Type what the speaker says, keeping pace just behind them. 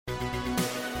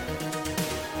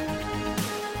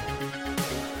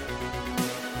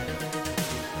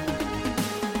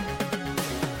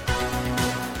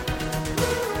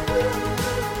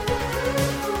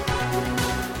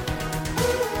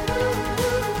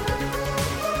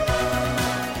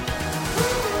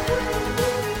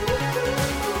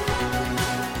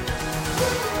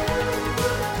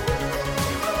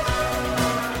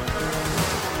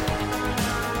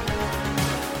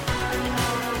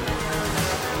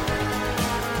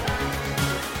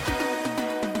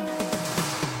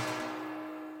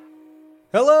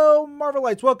Hello,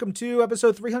 Marvelites. Welcome to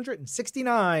episode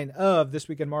 369 of This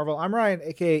Week in Marvel. I'm Ryan,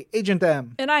 a.k.a. Agent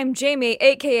M. And I'm Jamie,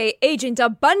 a.k.a. Agent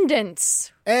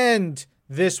Abundance. And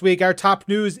this week, our top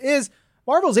news is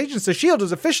Marvel's Agents of S.H.I.E.L.D.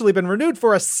 has officially been renewed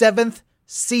for a 7th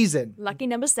season. Lucky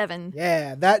number 7.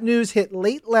 Yeah, that news hit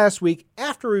late last week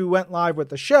after we went live with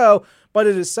the show, but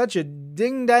it is such a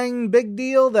ding-dang big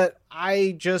deal that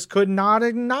I just could not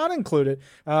include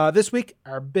it. This week,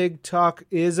 our big talk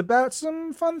is about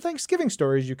some fun Thanksgiving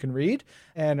stories you can read,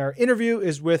 and our interview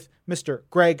is with Mr.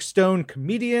 Greg Stone,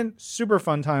 comedian. Super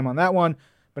fun time on that one.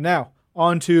 But now,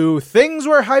 on to things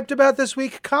we're hyped about this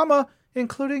week,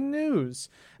 including news.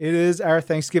 It is our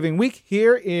Thanksgiving week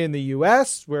here in the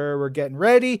U.S. where we're getting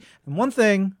ready. And one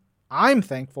thing I'm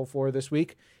thankful for this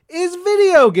week is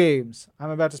video games. I'm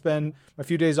about to spend a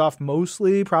few days off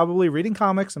mostly probably reading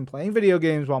comics and playing video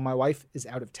games while my wife is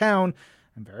out of town.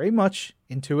 I'm very much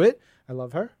into it. I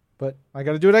love her, but I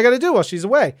got to do what I got to do while she's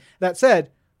away. That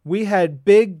said, we had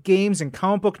big games and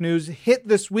comic book news hit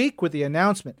this week with the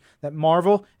announcement that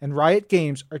Marvel and Riot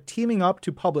Games are teaming up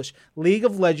to publish League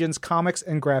of Legends comics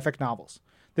and graphic novels.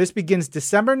 This begins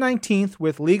December 19th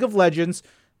with League of Legends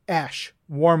Ashe,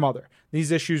 War Mother.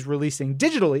 These issues releasing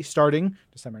digitally starting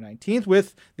December 19th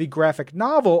with the graphic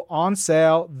novel on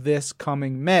sale this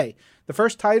coming May. The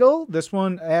first title, this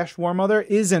one, Ashe War Mother,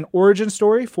 is an origin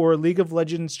story for League of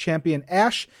Legends champion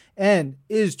Ashe and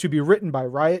is to be written by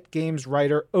Riot Games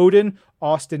writer Odin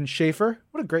Austin Schaefer.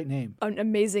 What a great name. An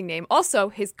amazing name. Also,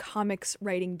 his comics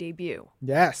writing debut.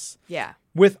 Yes. Yeah.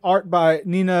 With art by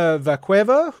Nina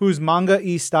Vaqueva, whose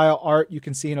manga-y style art you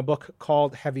can see in a book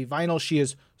called Heavy Vinyl. She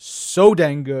is so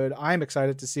dang good. I'm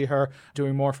excited to see her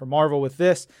doing more for Marvel with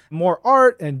this. More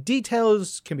art and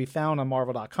details can be found on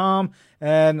Marvel.com.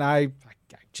 And I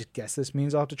just guess this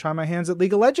means I'll have to try my hands at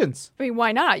League of Legends. I mean,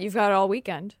 why not? You've got it all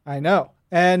weekend. I know.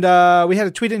 And we had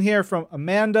a tweet in here from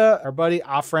Amanda, our buddy,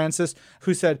 Francis,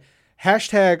 who said,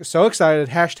 hashtag so excited,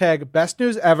 hashtag best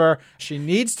news ever. She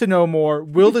needs to know more.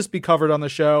 Will this be covered on the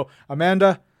show?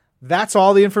 Amanda, that's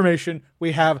all the information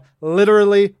we have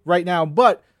literally right now.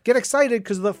 But get excited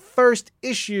because the first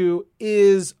issue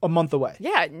is a month away.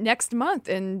 Yeah, next month.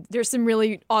 And there's some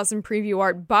really awesome preview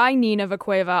art by Nina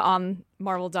Vaqueva on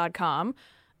Marvel.com.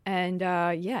 And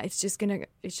it's just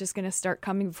gonna start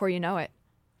coming before you know it.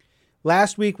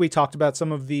 Last week, we talked about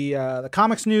some of the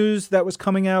comics news that was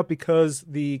coming out because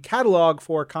the catalog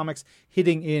for comics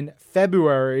hitting in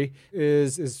February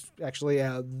is actually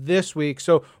out this week.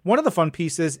 So one of the fun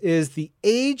pieces is The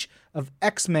Age of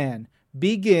X-Men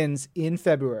begins in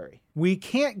February. We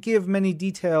can't give many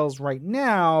details right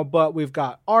now, but we've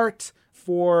got art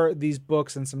for these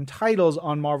books and some titles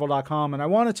on Marvel.com. And I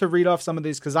wanted to read off some of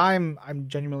these because I'm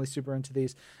genuinely super into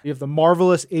these. You have The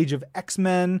Marvelous Age of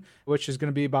X-Men, which is going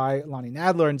to be by Lonnie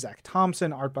Nadler and Zach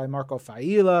Thompson, art by Marco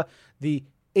Failla. The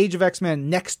Age of X-Men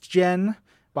Next Gen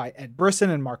by Ed Brisson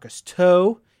and Marcus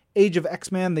Toe. Age of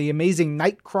X-Men, The Amazing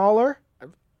Nightcrawler,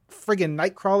 friggin'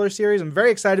 Nightcrawler series. I'm very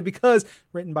excited because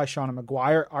written by Shauna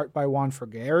Maguire, art by Juan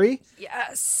Frigeri.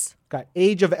 Yes. Got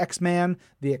Age of X-Men,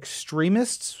 The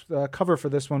Extremists. The cover for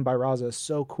this one by Raza is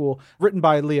so cool. Written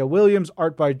by Leah Williams,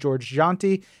 art by George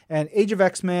Jonti. And Age of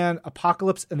X-Men,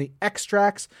 Apocalypse and the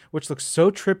Extracts, which looks so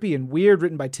trippy and weird,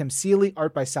 written by Tim Seeley,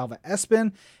 art by Salva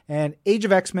Espin. And Age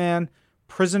of X-Men,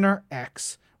 Prisoner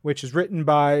X, which is written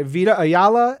by Vida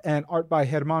Ayala and art by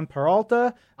Germán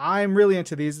Peralta. I'm really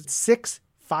into these. It's 6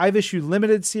 5-issue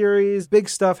limited series. Big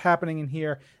stuff happening in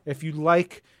here. If you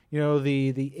like,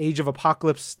 the Age of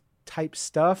Apocalypse type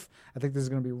stuff, I think this is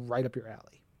going to be right up your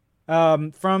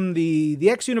alley. From the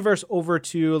X universe over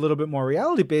to a little bit more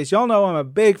reality based, y'all know I'm a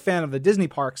big fan of the Disney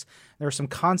parks. There was some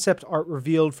concept art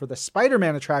revealed for the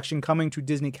Spider-Man attraction coming to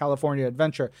Disney California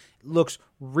Adventure. It looks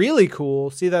really cool.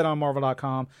 See that on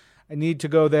Marvel.com. I need to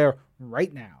go there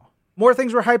right now. More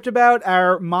things we're hyped about.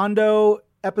 Our Mondo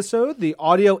episode, the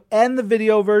audio and the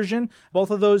video version. Both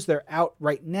of those, they're out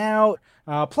right now.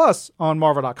 Plus, on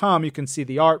Marvel.com, you can see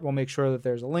the art. We'll make sure that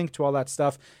there's a link to all that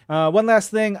stuff. One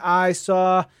last thing I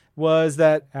saw was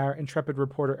that our intrepid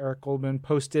reporter Eric Goldman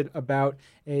posted about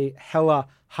a Hella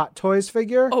Hot Toys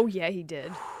figure. Oh, yeah, he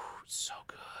did. So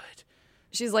good.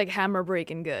 She's like hammer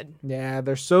breaking good. Yeah,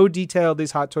 they're so detailed,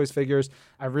 these Hot Toys figures.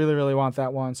 I really, really want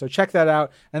that one. So check that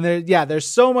out. And there's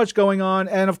so much going on.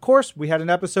 And of course, we had an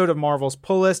episode of Marvel's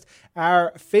Pull List.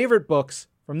 Our favorite books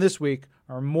from this week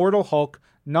are Immortal Hulk,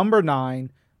 number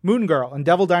 9, Moon Girl and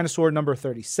Devil Dinosaur, number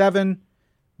 37,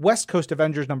 West Coast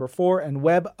Avengers, number 4, and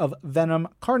Web of Venom,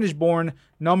 Carnage Born,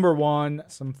 number 1.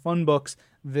 Some fun books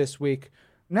this week.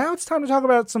 Now it's time to talk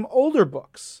about some older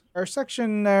books. Our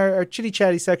section, our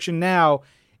chitty-chatty section now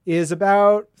is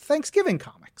about Thanksgiving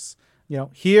comics.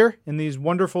 Here in these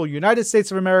wonderful United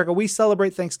States of America, we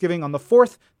celebrate Thanksgiving on the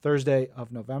 4th Thursday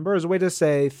of November as a way to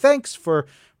say thanks for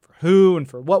who and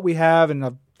for what we have.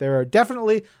 And there are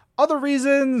definitely other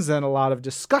reasons and a lot of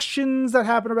discussions that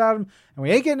happen about them. And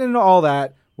we ain't getting into all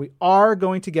that. We are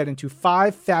going to get into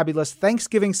 5 fabulous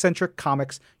Thanksgiving-centric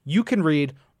comics you can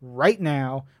read right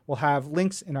now. We'll have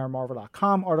links in our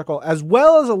Marvel.com article, as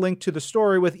well as a link to the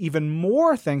story with even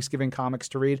more Thanksgiving comics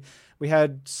to read. We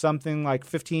had something like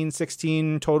 15,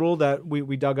 16 total that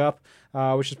we dug up,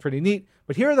 which is pretty neat.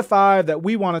 But here are the 5 that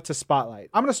we wanted to spotlight.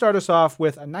 I'm going to start us off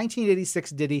with a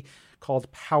 1986 ditty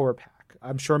called Power Pack.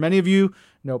 I'm sure many of you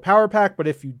know Power Pack, but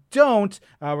if you don't,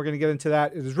 we're going to get into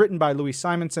that. It is written by Louis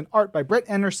Simonson, art by Brett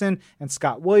Anderson and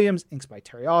Scott Williams, inks by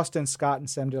Terry Austin, Scott and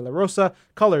Sam De La Rosa,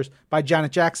 colors by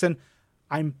Janet Jackson.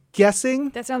 I'm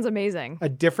guessing... That sounds amazing. A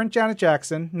different Janet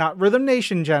Jackson, not Rhythm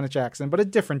Nation Janet Jackson, but a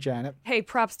different Janet. Hey,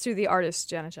 props to the artist,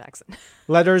 Janet Jackson.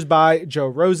 Letters by Joe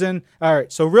Rosen. All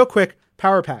right, so real quick,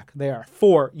 Power Pack. They are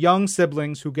 4 young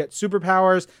siblings who get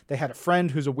superpowers. They had a friend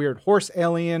who's a weird horse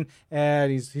alien, and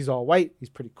he's all white. He's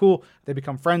pretty cool. They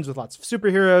become friends with lots of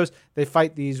superheroes. They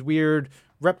fight these weird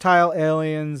reptile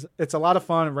aliens. It's a lot of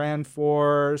fun. It ran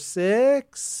for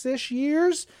 6-ish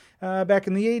years back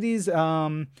in the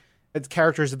 80s. Its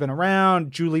characters have been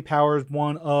around. Julie Powers,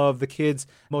 one of the kids,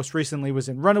 most recently was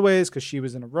in Runaways because she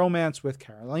was in a romance with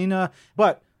Carolina.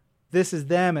 But this is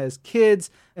them as kids.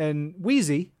 And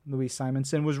Wheezy, Louis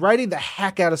Simonson, was writing the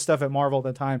heck out of stuff at Marvel at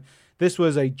the time. This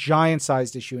was a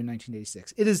giant-sized issue in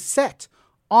 1986. It is set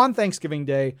on Thanksgiving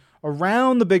Day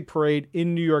around the big parade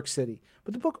in New York City.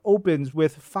 But the book opens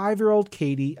with 5-year-old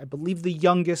Katie, I believe the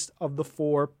youngest of the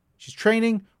 4. She's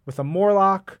training with a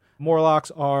Morlock. Morlocks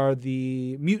are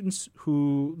the mutants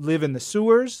who live in the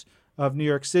sewers of New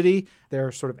York City.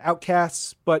 They're sort of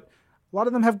outcasts, but a lot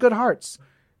of them have good hearts.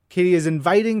 Katie is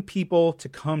inviting people to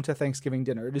come to Thanksgiving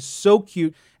dinner. It is so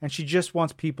cute, and she just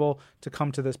wants people to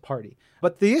come to this party.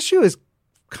 But the issue is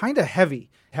kind of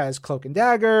heavy. It has Cloak and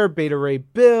Dagger, Beta Ray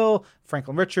Bill,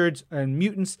 Franklin Richards, and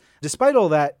mutants. Despite all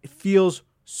that, it feels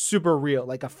super real.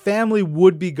 Like a family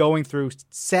would be going through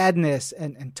sadness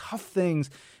and tough things.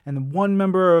 And the one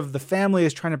member of the family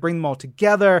is trying to bring them all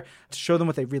together to show them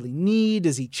what they really need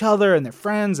is each other and their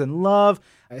friends and love.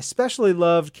 I especially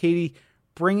loved Katie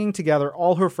bringing together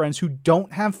all her friends who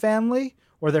don't have family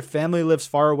or their family lives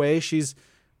far away. She's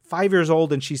 5 years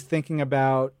old and she's thinking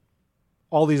about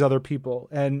all these other people.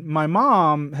 And my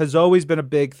mom has always been a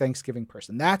big Thanksgiving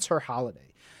person. That's her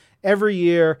holiday. Every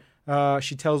year,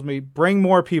 she tells me, bring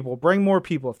more people, bring more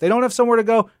people. If they don't have somewhere to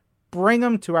go, bring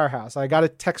them to our house. I got a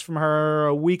text from her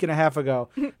a week and a half ago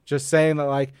just saying that,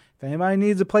 like, if anybody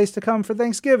needs a place to come for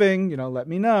Thanksgiving, let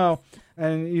me know.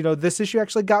 And, this issue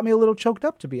actually got me a little choked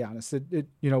up, to be honest. It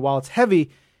while it's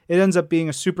heavy, it ends up being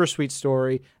a super sweet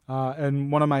story and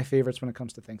one of my favorites when it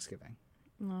comes to Thanksgiving.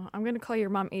 I'm going to call your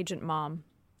mom Agent Mom.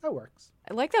 That works.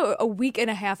 I like that a week and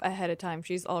a half ahead of time.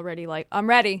 She's already like, I'm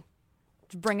ready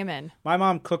to bring him in. My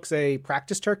mom cooks a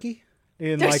practice turkey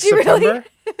in Does like she September.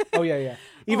 Really? Oh, yeah.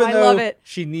 Even I though love it.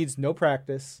 She needs no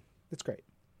practice. It's great.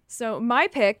 So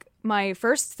my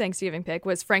first Thanksgiving pick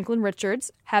was Franklin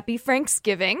Richards' Happy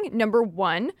Franksgiving,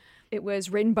 #1. It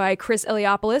was written by Chris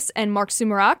Eliopoulos and Mark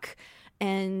Sumerak,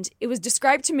 and it was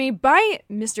described to me by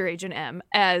Mr. Agent M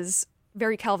as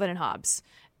very Calvin and Hobbes.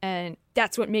 And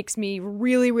that's what makes me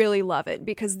really, really love it,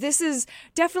 because this is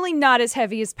definitely not as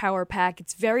heavy as Power Pack.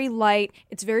 It's very light,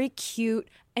 it's very cute,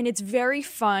 and it's very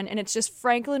fun. And it's just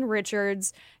Franklin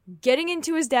Richards getting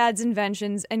into his dad's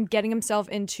inventions and getting himself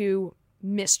into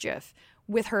mischief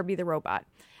with Herbie the robot.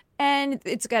 And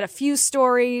it's got a few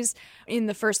stories. In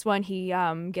the first one, he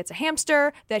gets a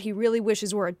hamster that he really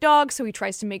wishes were a dog, so he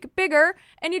tries to make it bigger,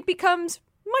 and it becomes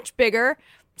much bigger.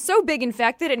 So big, in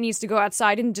fact, that it needs to go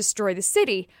outside and destroy the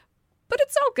city. But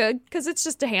it's all good, because it's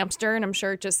just a hamster, and I'm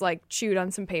sure it just, chewed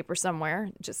on some paper somewhere,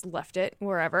 just left it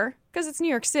wherever, because it's New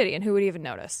York City, and who would even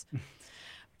notice?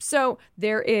 So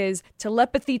there is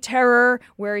Telepathy Terror,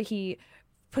 where he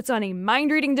puts on a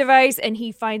mind-reading device, and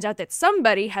he finds out that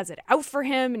somebody has it out for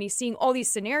him, and he's seeing all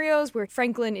these scenarios where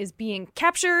Franklin is being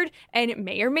captured, and it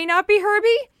may or may not be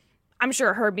Herbie. I'm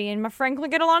sure Herbie and my Franklin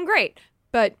get along great,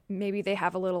 but maybe they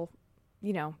have a little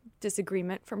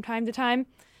disagreement from time to time.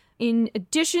 In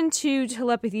addition to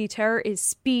Telepathy Terror is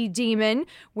Speed Demon,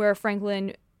 where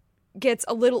Franklin gets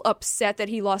a little upset that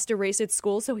he lost a race at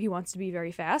school, so he wants to be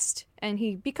very fast, and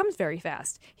he becomes very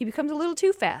fast. He becomes a little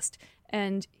too fast,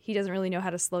 and he doesn't really know how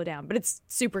to slow down, but it's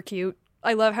super cute.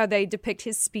 I love how they depict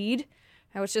his speed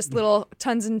How it's just little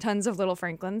tons and tons of little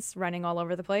Franklins running all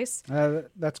over the place.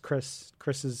 That's Chris.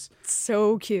 Chris is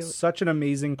so cute. Such an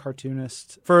amazing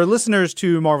cartoonist. For listeners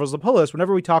to Marvel's The Pull List,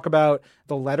 whenever we talk about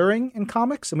the lettering in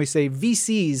comics and we say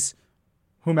VCs,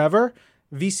 whomever,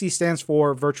 VC stands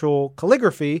for Virtual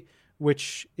Calligraphy,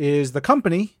 which is the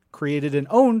company created and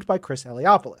owned by Chris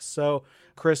Eliopoulos. So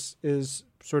Chris is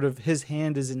sort of, his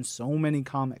hand is in so many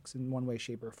comics in one way,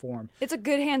 shape, or form. It's a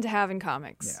good hand to have in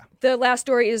comics. Yeah. The last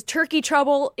story is Turkey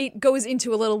Trouble. It goes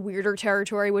into a little weirder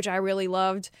territory, which I really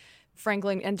loved.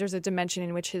 Franklin enters a dimension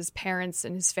in which his parents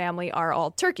and his family are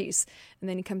all turkeys. And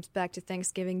then he comes back to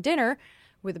Thanksgiving dinner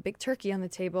with a big turkey on the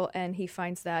table, and he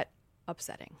finds that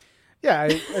upsetting. Yeah,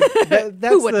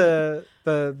 that's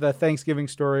the Thanksgiving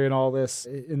story and all this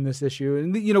in this issue.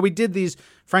 And, you know, we did these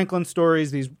Franklin stories,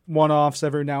 these one-offs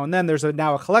every now and then. There's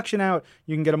now a collection out.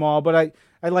 You can get them all. But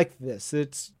I like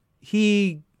this.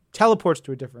 He teleports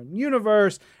to a different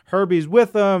universe. Herbie's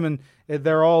with him, and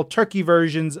they're all turkey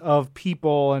versions of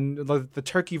people. And the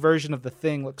turkey version of the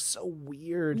Thing looks so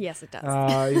weird. Yes, it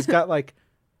does. He's got, like,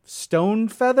 stone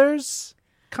feathers,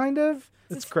 kind of.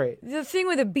 It's great. The Thing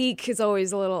with a beak is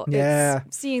always a little... Yeah.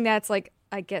 Seeing that's like,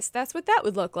 I guess that's what that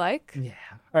would look like. Yeah.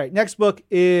 All right, next book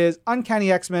is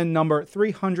Uncanny X-Men number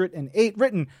 308,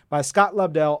 written by Scott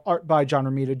Lobdell, art by John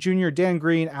Romita Jr., Dan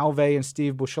Green, Al Vey, and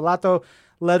Steve Buscelato,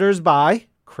 letters by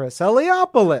Chris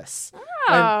Eliopoulos.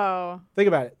 Oh. And think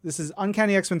about it. This is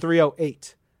Uncanny X-Men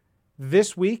 308.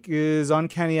 This week is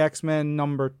Uncanny X-Men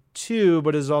number 2,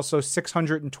 but is also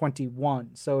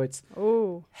 621. So it's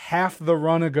half the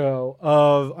run ago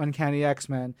of Uncanny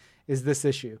X-Men is this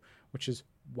issue, which is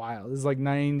wild. This is like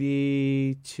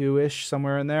 92-ish,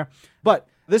 somewhere in there. But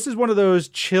this is one of those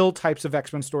chill types of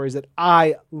X-Men stories that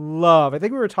I love. I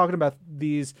think we were talking about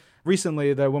these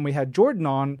recently, that when we had Jordan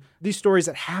on, these stories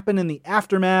that happen in the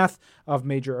aftermath of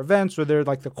major events, where they're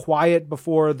like the quiet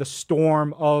before the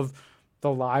storm of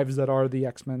the lives that are the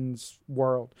X-Men's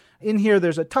world. In here,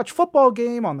 there's a touch football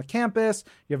game on the campus.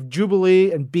 You have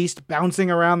Jubilee and Beast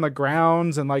bouncing around the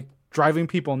grounds and like driving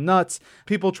people nuts.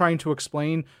 People trying to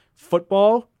explain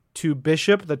football to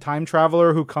Bishop, the time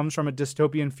traveler who comes from a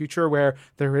dystopian future where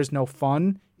there is no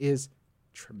fun, is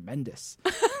tremendous.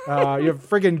 You have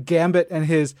friggin' Gambit and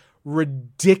his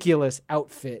ridiculous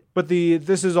outfit. But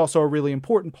this is also a really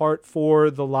important part for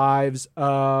the lives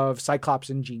of Cyclops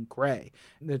and Jean Grey.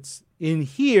 It's in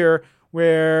here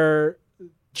where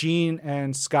Jean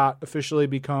and Scott officially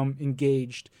become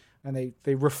engaged, and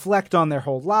they reflect on their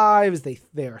whole lives.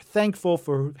 They are thankful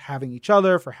for having each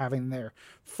other, for having their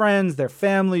friends, their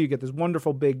family. You get this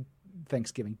wonderful big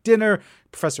Thanksgiving dinner.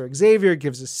 Professor Xavier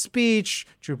gives a speech.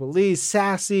 Jubilee's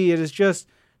sassy. It is just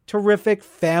terrific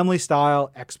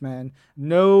family-style X-Men.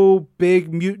 No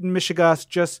big mutant Michigas,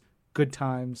 just good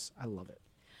times. I love it.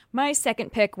 My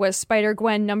second pick was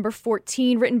Spider-Gwen number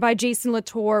 14, written by Jason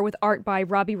Latour with art by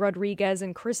Robbie Rodriguez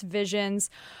and Chris Visions.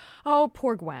 Oh,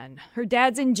 poor Gwen. Her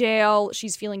dad's in jail.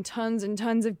 She's feeling tons and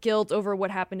tons of guilt over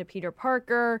what happened to Peter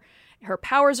Parker. Her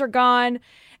powers are gone.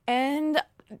 And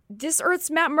this Earth's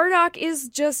Matt Murdock is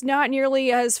just not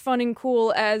nearly as fun and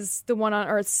cool as the one on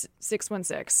Earth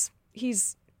 616.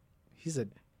 He's a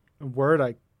word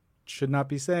I should not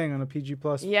be saying on a PG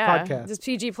Plus podcast. Does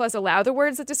PG Plus allow the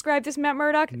words that describe this Matt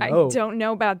Murdock? No. I don't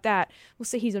know about that. We'll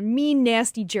say he's a mean,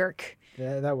 nasty jerk.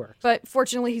 Yeah, that works. But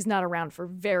fortunately, he's not around for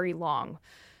very long.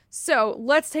 So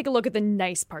let's take a look at the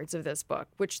nice parts of this book,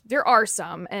 which there are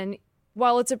some. And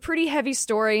while it's a pretty heavy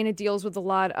story and it deals with a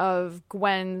lot of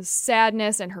Gwen's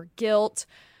sadness and her guilt,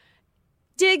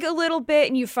 dig a little bit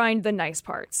and you find the nice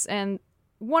parts. And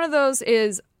one of those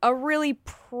is a really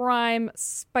prime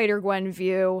Spider-Gwen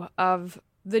view of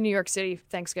the New York City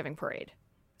Thanksgiving parade.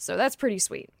 So that's pretty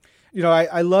sweet. You know,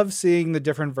 I love seeing the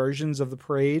different versions of the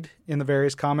parade in the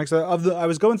various comics. I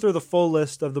was going through the full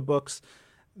list of the books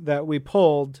that we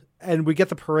pulled, and we get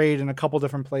the parade in a couple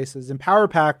different places. In Power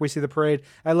Pack, we see the parade.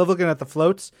 I love looking at the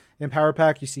floats. In Power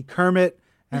Pack, you see Kermit,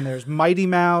 and there's Mighty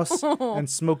Mouse and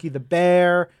Smokey the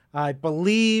Bear. I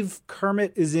believe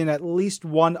Kermit is in at least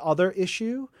one other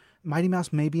issue. Mighty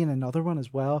Mouse may be in another one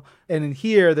as well. And in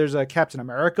here, there's a Captain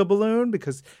America balloon,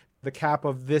 because the Cap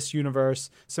of this universe,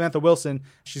 Samantha Wilson,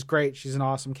 she's great. She's an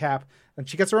awesome Cap. And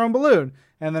she gets her own balloon.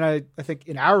 And then I think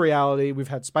in our reality, we've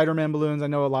had Spider-Man balloons. I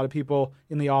know a lot of people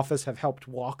in the office have helped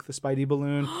walk the Spidey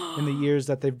balloon in the years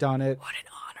that they've done it. What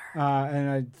an honor. And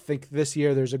I think this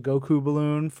year there's a Goku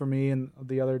balloon for me and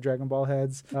the other Dragon Ball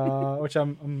heads, which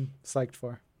I'm psyched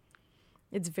for.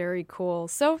 It's very cool.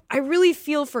 So I really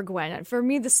feel for Gwen. For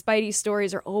me, the Spidey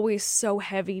stories are always so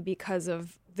heavy because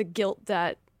of the guilt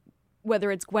that,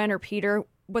 whether it's Gwen or Peter,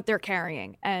 what they're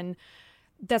carrying. And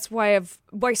that's why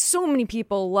so many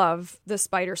people love the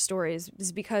spider stories,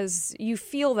 is because you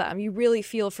feel them. You really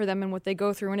feel for them and what they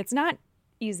go through. And it's not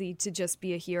easy to just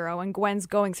be a hero. And Gwen's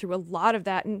going through a lot of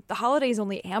that. And the holidays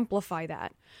only amplify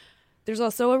that. There's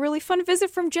also a really fun visit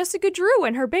from Jessica Drew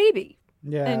and her baby.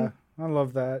 Yeah, and I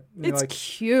love that. It's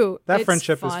cute. That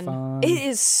friendship is fun. It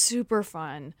is super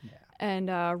fun. Yeah. And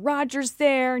Roger's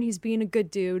there, and he's being a good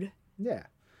dude. Yeah.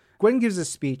 Gwen gives a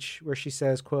speech where she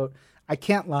says, quote, "I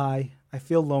can't lie. I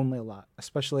feel lonely a lot,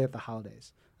 especially at the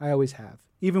holidays. I always have,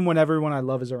 even when everyone I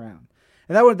love is around."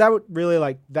 And that would really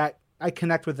like that. I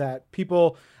connect with that.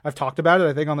 People, I've talked about it,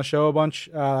 I think, on the show a bunch.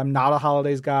 I'm not a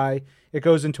holidays guy. It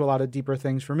goes into a lot of deeper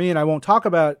things for me, and I won't talk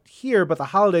about it here, but the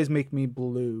holidays make me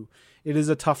blue. It is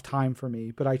a tough time for me,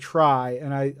 but I try,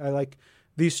 and I like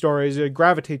these stories. I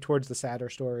gravitate towards the sadder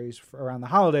stories around the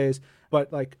holidays,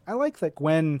 but like I like that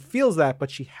Gwen feels that, but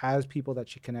she has people that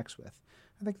she connects with.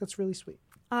 I think that's really sweet.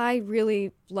 I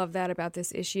really love that about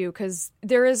this issue, because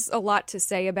there is a lot to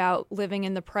say about living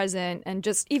in the present, and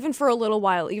just even for a little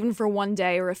while, even for one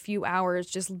day or a few hours,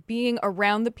 just being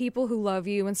around the people who love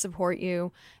you and support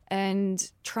you,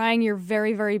 and trying your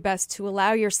very, very best to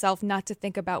allow yourself not to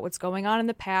think about what's going on in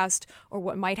the past or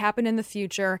what might happen in the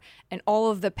future and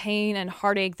all of the pain and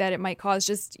heartache that it might cause.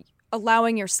 Just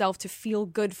allowing yourself to feel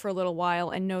good for a little while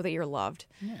and know that you're loved.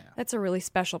 Yeah. That's a really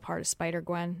special part of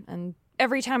Spider-Gwen, and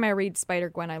every time I read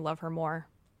Spider-Gwen, I love her more.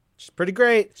 She's pretty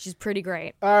great. She's pretty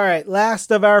great. All right,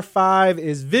 last of our 5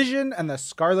 is Vision and the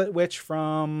Scarlet Witch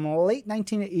from late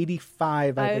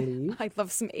 1985, I believe. I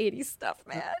love some 80s stuff,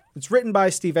 man. It's written by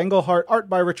Steve Englehart, art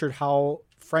by Richard Howell,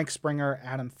 Frank Springer,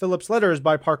 Adam Phillips, letters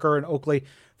by Parker and Oakley.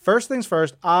 First things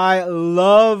first, I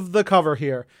love the cover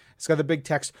here. It's got the big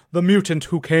text, "The Mutant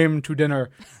Who Came to Dinner."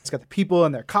 It's got the people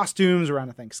in their costumes around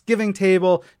a Thanksgiving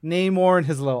table, Namor in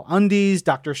his little undies,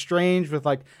 Doctor Strange with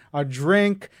like a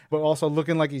drink, but also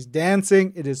looking like he's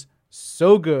dancing. It is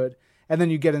so good. And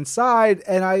then you get inside,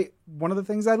 and one of the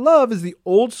things I love is the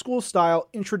old school style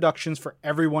introductions for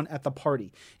everyone at the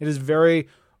party. It is very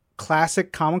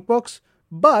classic comic books,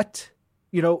 but,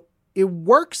 you know, it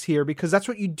works here because that's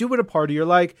what you do at a party. You're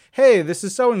like, "Hey, this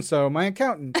is so-and-so, my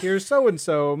accountant. Here's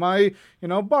so-and-so, my,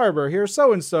 barber. Here's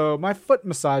so-and-so, my foot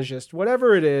massagist."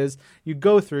 Whatever it is, you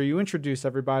go through, you introduce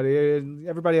everybody, and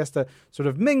everybody has to sort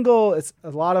of mingle. It's a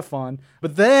lot of fun.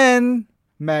 But then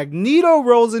Magneto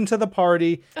rolls into the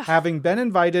party, having been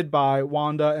invited by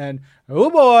Wanda, and oh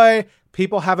boy,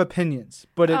 people have opinions,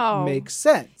 but it makes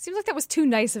sense. Seems like that was too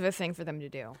nice of a thing for them to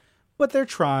do. But they're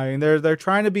trying. They're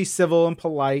trying to be civil and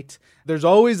polite. There's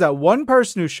always that one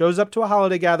person who shows up to a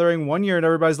holiday gathering one year and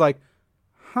everybody's like,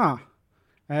 "Huh."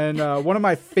 And one of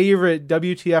my favorite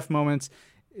WTF moments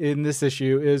in this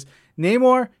issue is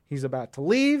Namor. He's about to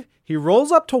leave. He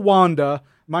rolls up to Wanda.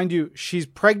 Mind you, she's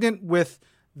pregnant with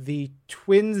the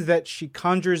twins that she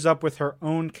conjures up with her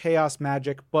own chaos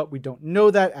magic, but we don't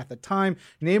know that at the time.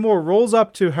 Namor rolls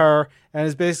up to her and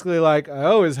is basically like, "I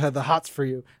always had the hots for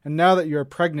you, and now that you're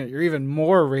pregnant, you're even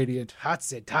more radiant.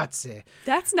 Hotse, totse."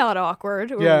 That's not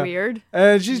awkward or weird.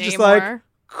 And she's just like,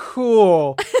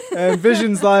 "Cool." And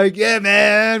Vision's like, "Yeah,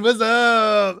 man, what's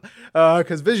up?"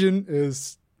 Because Vision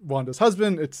is Wanda's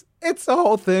husband. It's a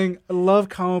whole thing. I love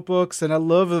comic books, and I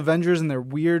love Avengers and their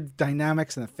weird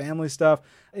dynamics and the family stuff.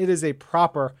 It is a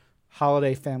proper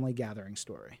holiday family gathering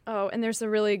story. Oh, and there's a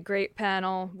really great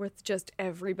panel with just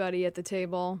everybody at the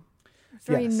table.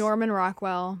 Very Norman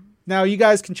Rockwell. Now, you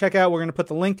guys can check out, we're going to put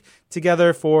the link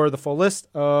together for the full list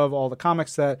of all the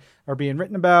comics that are being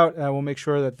written about. We'll make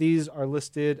sure that these are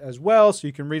listed as well, so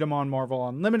you can read them on Marvel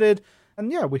Unlimited.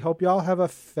 And yeah, we hope you all have a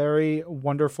very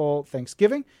wonderful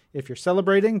Thanksgiving if you're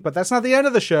celebrating. But that's not the end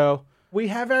of the show. We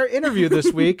have our interview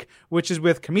this week, which is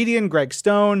with comedian Greg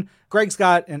Stone. Greg's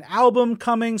got an album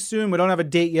coming soon. We don't have a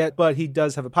date yet, but he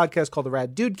does have a podcast called the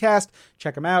Rad Dudecast.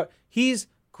 Check him out. He's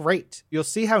great. You'll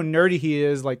see how nerdy he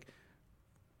is, like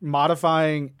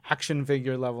modifying action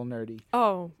figure level nerdy.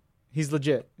 Oh. He's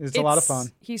legit. It's a lot of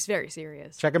fun. He's very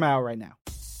serious. Check him out right now.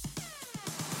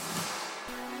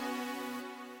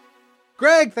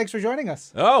 Greg, thanks for joining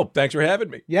us. Oh, thanks for having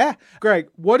me. Yeah. Greg,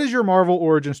 what is your Marvel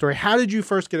origin story? How did you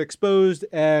first get exposed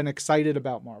and excited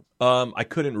about Marvel? I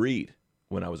couldn't read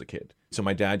when I was a kid. So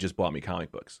my dad just bought me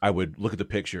comic books. I would look at the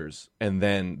pictures, and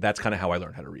then that's kind of how I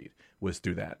learned how to read, was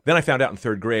through that. Then I found out in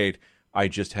 3rd grade, I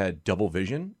just had double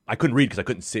vision. I couldn't read because I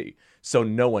couldn't see. So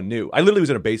no one knew. I literally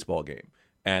was in a baseball game,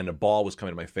 and a ball was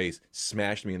coming to my face,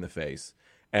 smashed me in the face.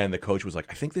 And the coach was like,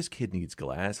 "I think this kid needs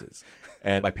glasses."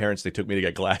 And my parents, they took me to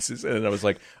get glasses. And I was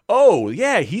like, "Oh,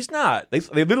 yeah, he's not." They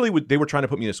literally they were trying to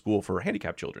put me in a school for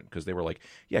handicapped children because they were like,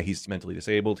 "Yeah, he's mentally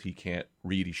disabled. He can't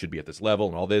read. He should be at this level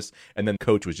and all this." And then the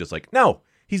coach was just like, "No,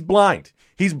 He's blind.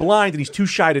 He's blind and he's too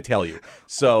shy to tell you.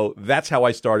 So that's how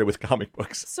I started with comic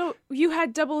books. So you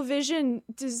had double vision.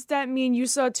 Does that mean you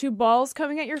saw two balls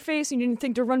coming at your face and you didn't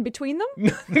think to run between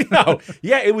them? No.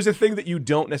 Yeah, it was a thing that you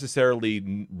don't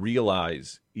necessarily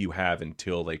realize you have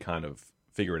until they kind of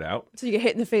figure it out. So you get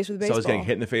hit in the face with a baseball. So I was getting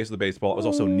hit in the face with a baseball. I was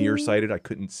also nearsighted. I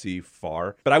couldn't see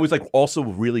far. But I was like also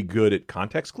really good at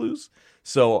context clues.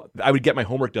 So I would get my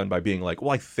homework done by being like,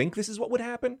 well, I think this is what would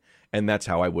happen. And that's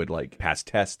how I would like pass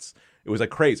tests. It was like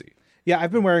crazy. Yeah,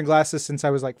 I've been wearing glasses since I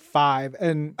was like 5.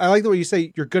 And I like the way you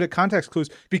say you're good at context clues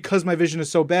because my vision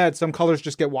is so bad. Some colors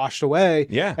just get washed away.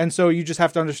 Yeah. And so you just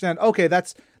have to understand, okay,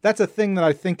 that's a thing that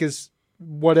I think is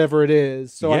whatever it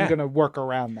is. So I'm going to work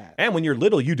around that. And when you're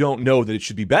little, you don't know that it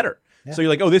should be better. Yeah. So you're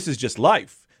like, oh, this is just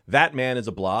life. That man is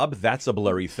a blob. That's a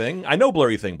blurry thing. I know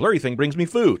blurry thing. Blurry thing brings me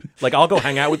food. Like, I'll go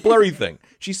hang out with blurry thing.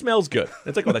 She smells good.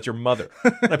 It's like, oh, that's your mother.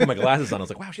 And I put my glasses on. I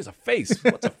was like, wow, she has a face.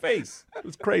 What's a face? It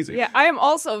was crazy. Yeah, I am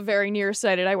also very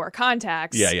nearsighted. I wear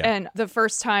contacts. Yeah. And the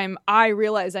first time I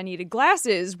realized I needed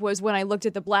glasses was when I looked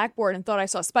at the blackboard and thought I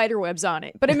saw spider webs on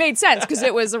it. But it made sense because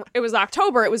it was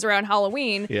October. It was around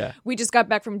Halloween. Yeah. We just got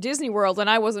back from Disney World and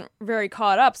I wasn't very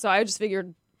caught up. So I just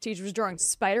figured teacher was drawing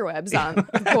spider webs on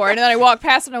the board. And then I walked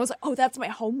past and I was like, oh, that's my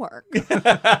homework.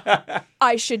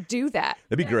 I should do that.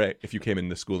 That'd be great if you came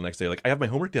into school the next day like, I have my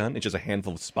homework done. It's just a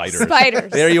handful of spiders.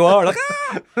 Spiders. There you are. Like,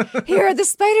 Here are the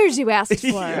spiders you asked for.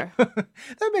 Yeah.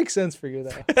 That makes sense for you,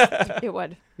 though. It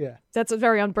would. Yeah. That's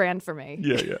very on brand for me.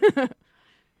 Yeah.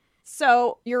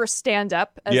 So you're a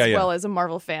stand-up as well as a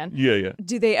Marvel fan. Yeah.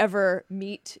 Do they ever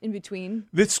meet in between?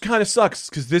 This kind of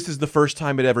sucks because this is the first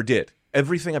time it ever did.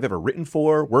 Everything I've ever written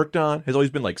for, worked on, has always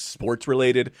been like sports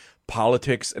related,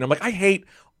 politics. And I'm like, I hate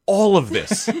all of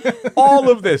this.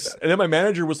 All of this. And then my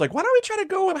manager was like, why don't we try to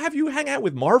go and have you hang out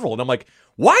with Marvel? And I'm like,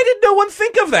 why did no one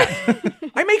think of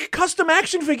that? I make custom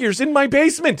action figures in my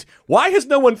basement. Why has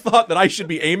no one thought that I should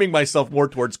be aiming myself more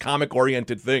towards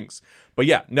comic-oriented things? But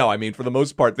yeah, no, I mean, for the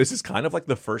most part, this is kind of like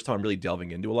the first time I'm really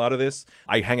delving into a lot of this.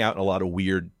 I hang out in a lot of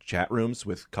weird chat rooms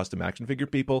with custom action figure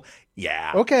people.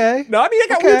 Yeah. Okay. No, I mean, I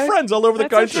got weird friends all over the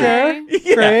country. Okay.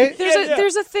 Yeah. Great.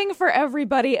 There's a thing for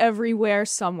everybody, everywhere,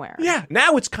 somewhere. Yeah.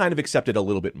 Now it's kind of accepted a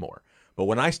little bit more. But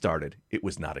when I started, it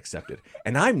was not accepted.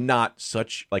 And I'm not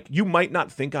such, like, you might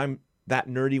not think I'm that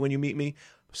nerdy when you meet me.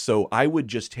 So I would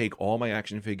just take all my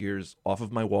action figures off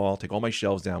of my wall, take all my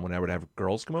shelves down when I would have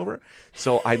girls come over.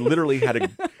 So I literally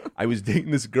I was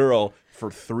dating this girl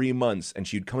for 3 months and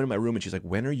she'd come into my room and she's like,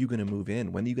 when are you going to move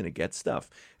in? When are you going to get stuff?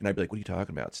 And I'd be like, what are you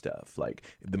talking about stuff? Like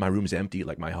my room's empty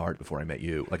like my heart before I met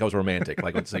you. Like I was romantic.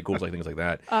 Like I'd say cool like things like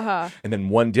that. And then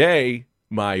one day,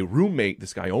 my roommate,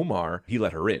 this guy Omar, he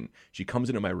let her in. She comes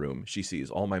into my room. She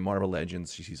sees all my Marvel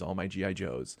Legends. She sees all my G.I.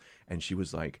 Joes. And she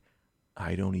was like,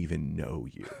 I don't even know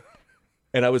you.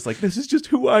 And I was like, this is just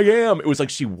who I am. It was like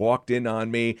she walked in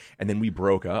on me and then we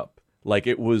broke up. Like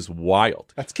it was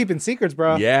wild. That's keeping secrets,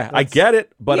 bro. Yeah, I get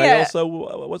it, but I also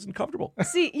wasn't comfortable.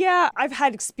 See, yeah, I've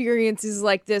had experiences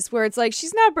like this where it's like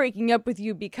she's not breaking up with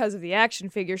you because of the action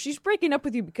figure. She's breaking up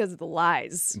with you because of the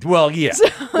lies. Well, yeah.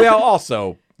 Well,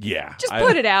 also, yeah. Just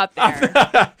put it out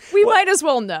there. We might as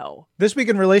well know. This week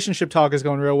in relationship talk is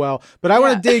going real well, but I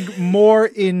want to dig more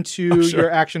into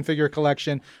your action figure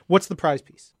collection. What's the prize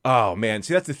piece? Oh, man.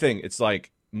 See, that's the thing. It's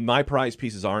like my prize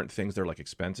pieces aren't things that are like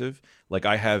expensive. Like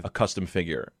I have a custom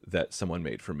figure that someone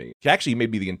made for me. He actually made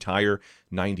me the entire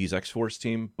 90s X-Force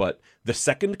team, but the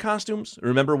second costumes,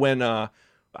 remember when, I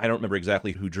don't remember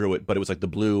exactly who drew it, but it was like the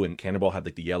blue and Cannonball had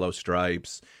like the yellow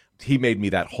stripes. He made me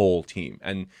that whole team.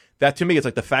 And that to me, it's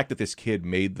like the fact that this kid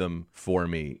made them for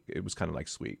me, it was kind of like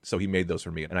sweet. So he made those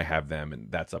for me and I have them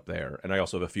and that's up there. And I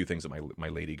also have a few things that my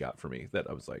lady got for me that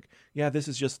I was like, yeah, this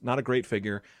is just not a great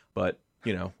figure, but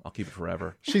you know, I'll keep it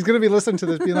forever. She's going to be listening to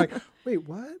this being like, wait,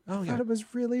 what? I thought it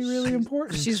was really, really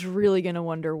important. She's really going to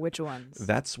wonder which ones.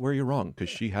 That's where you're wrong, because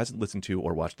she hasn't listened to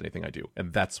or watched anything I do.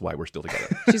 And that's why we're still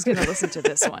together. She's going to listen to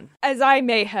this one. As I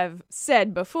may have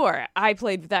said before, I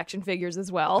played with action figures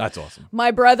as well. That's awesome.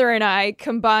 My brother and I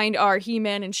combined our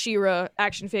He-Man and She-Ra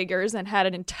action figures and had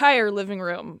an entire living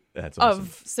room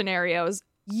of scenarios.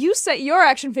 You set your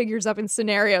action figures up in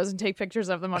scenarios and take pictures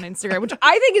of them on Instagram, which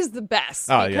I think is the best.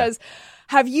 Because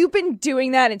have you been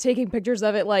doing that and taking pictures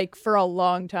of it like for a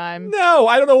long time? No,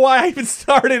 I don't know why I even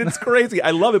started. It's crazy.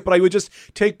 I love it, but I would just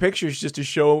take pictures just to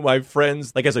show my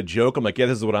friends, like as a joke. I'm like, yeah,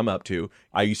 this is what I'm up to.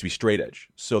 I used to be straight edge.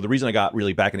 So the reason I got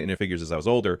really back into figures as I was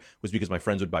older was because my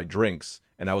friends would buy drinks.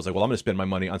 And I was like, well, I'm going to spend my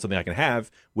money on something I can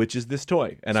have, which is this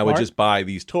toy. And I would just buy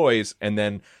these toys. And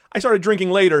then I started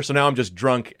drinking later. So now I'm just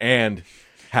drunk and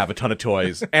have a ton of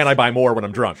toys, and I buy more when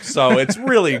I'm drunk. So it's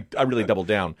really, I really double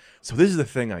down. So this is the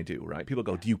thing I do, right? People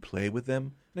go, do you play with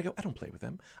them? And I go, I don't play with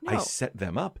them. No. I set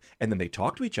them up, and then they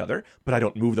talk to each other, but I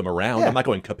don't move them around. Yeah. I'm not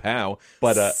going kapow.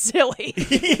 But Silly.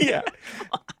 yeah.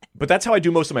 But that's how I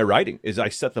do most of my writing, is I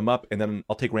set them up, and then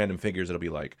I'll take random figures. It'll be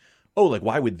like, oh, like,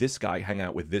 why would this guy hang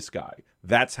out with this guy?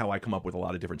 That's how I come up with a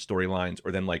lot of different storylines.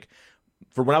 Or then, like,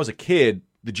 for when I was a kid,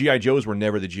 the G.I. Joes were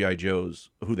never the G.I.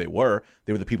 Joes who they were.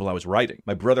 They were the people I was writing.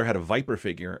 My brother had a Viper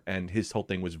figure, and his whole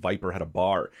thing was Viper had a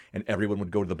bar, and everyone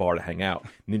would go to the bar to hang out.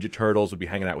 Ninja Turtles would be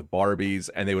hanging out with Barbies,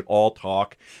 and they would all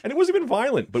talk. And it wasn't even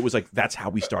violent, but it was like, that's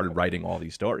how we started writing all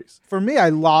these stories. For me, I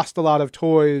lost a lot of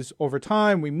toys over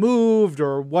time. We moved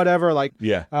or whatever, like,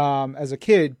 Yeah. as a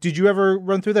kid. Did you ever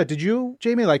run through that? Did you,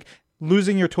 Jamie, like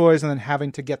losing your toys and then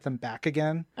having to get them back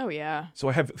again? Oh, yeah. So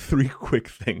I have 3 quick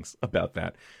things about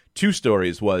that. 2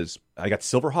 stories was, I got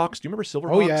Silverhawks. Do you remember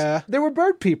Silverhawks? Oh, yeah. They were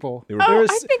bird people. They were Oh, They were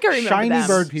I think I remember shiny them.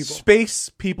 bird people. space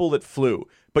people that flew.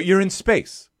 But you're in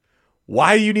space.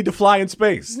 Why do you need to fly in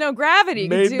space? There's no gravity. You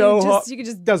Made could no you could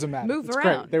just Doesn't matter. move It's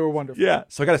around. great. They were wonderful. Yeah.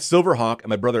 So I got a Silverhawk, and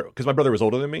my brother, because my brother was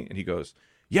older than me, and he goes,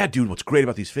 yeah, dude, what's great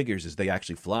about these figures is they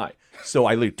actually fly. So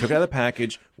I took it out of the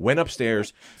package, went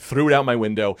upstairs, threw it out my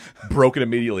window, broke it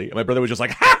immediately. And my brother was just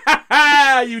like, ha, ha,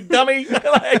 ha, you dummy.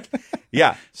 Like,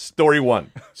 yeah, story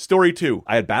 1. Story 2,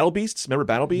 I had Battle Beasts. Remember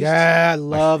Battle Beasts? Yeah, I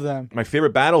love them. My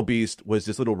favorite Battle Beast was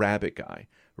this little rabbit guy,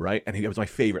 right? And he was my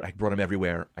favorite. I brought him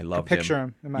everywhere. I loved picture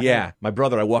him in my Yeah. head. My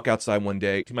brother, I walk outside one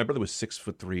day. My brother was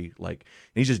 6'3", like,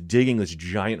 and he's just digging this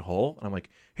giant hole. And I'm like,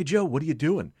 hey, Joe, what are you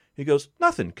doing? He goes,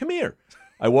 nothing. Come here.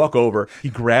 I walk over, he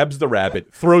grabs the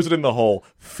rabbit, throws it in the hole,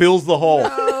 fills the hole.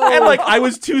 And like, I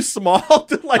was too small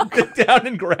to like get down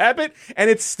and grab it. And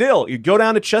it's still, you go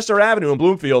down to Chester Avenue in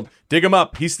Bloomfield, dig him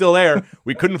up. He's still there.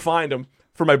 We couldn't find him.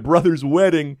 For my brother's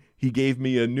wedding, he gave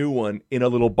me a new one in a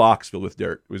little box filled with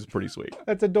dirt. It was pretty sweet.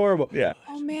 That's adorable. Yeah.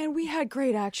 Oh, man, we had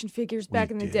great action figures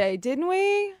back in the did. day, didn't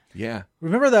we? Yeah.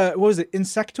 Remember the, what was it,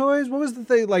 Insectoids? What was the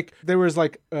thing? Like, there was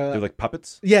like, They're like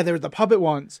puppets. yeah, there were the puppet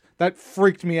ones. That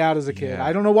freaked me out as a kid. Yeah.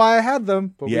 I don't know why I had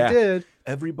them, but Yeah. we did.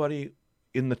 Everybody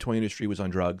in the toy industry was on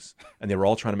drugs, and they were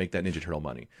all trying to make that Ninja Turtle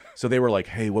money. So they were like,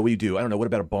 hey, what will you do? I don't know. What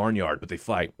about a barnyard? But they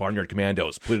fight. Barnyard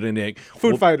Commandos. Put it in ink.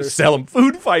 Food fighters. Sell them.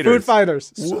 Food fighters. Food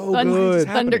fighters. So good.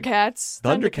 happening? Thundercats.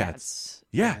 Thundercats.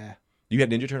 Yeah. Yeah. You had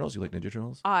Ninja Turtles? You like Ninja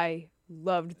Turtles? I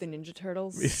loved the Ninja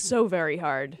Turtles so very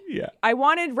hard. Yeah. I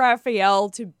wanted Raphael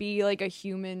to be like a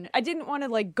human. I didn't want to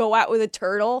like go out with a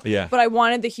turtle, Yeah. but I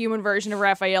wanted the human version of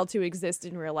Raphael to exist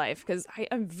in real life because I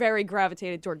am very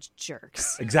gravitated towards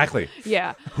jerks. Exactly.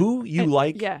 Yeah. Who you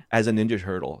like yeah. as a Ninja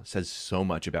Turtle says so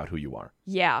much about who you are.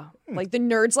 Yeah. Like the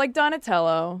nerds like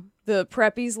Donatello, the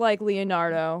preppies like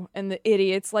Leonardo, and the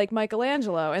idiots like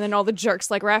Michelangelo, and then all the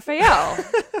jerks like Raphael.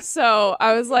 So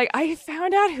I was like, I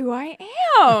found out who I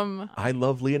am. I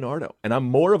love Leonardo, and I'm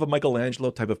more of a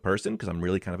Michelangelo type of person because I'm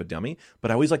really kind of a dummy, but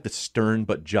I always like the stern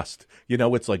but just. You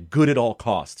know, it's like good at all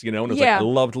costs, you know? And it's Yeah. like, I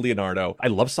loved Leonardo. I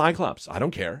love Cyclops. I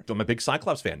don't care. I'm a big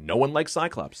Cyclops fan. No one likes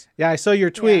Cyclops. Yeah, I saw your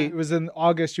tweet. Yeah. It was in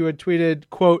August. You had tweeted,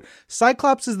 quote,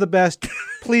 Cyclops is the best.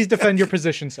 Please defend your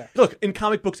position, sir. Look, in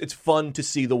comic books, it's fun to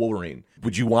see the Wolverine.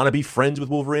 Would you want to be friends with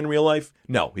Wolverine in real life?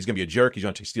 No. He's going to be a jerk. He's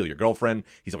going to steal your girlfriend.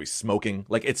 He's always smoking.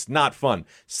 Like, it's not fun.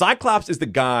 Cyclops is the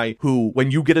guy who,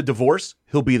 when you get a divorce,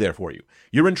 he'll be there for you.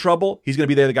 You're in trouble, he's going to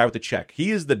be there, the guy with the check.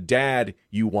 He is the dad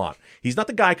you want. He's not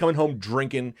the guy coming home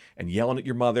drinking and yelling at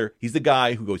your mother. He's the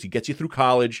guy who goes, he gets you through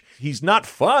college. He's not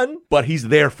fun, but he's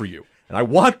there for you. And I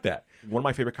want that. One of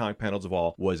my favorite comic panels of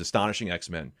all was Astonishing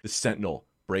X-Men. The Sentinel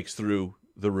breaks through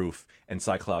the roof, and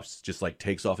Cyclops just like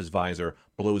takes off his visor,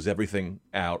 blows everything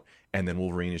out, and then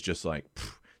Wolverine is just like,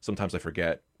 sometimes I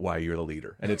forget why you're the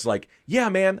leader. And it's like, yeah,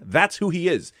 man, that's who he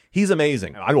is. He's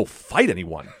amazing. I will fight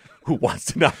anyone who wants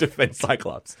to not defend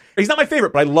Cyclops. He's not my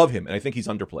favorite, but I love him, and I think he's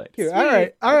underplayed. All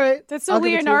right. All right. That's so I'll give it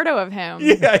to you. Leonardo of him.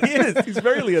 Yeah, he is. He's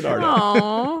very Leonardo.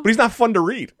 Aww. But he's not fun to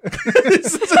read.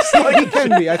 It's just He like,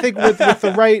 can be. I think with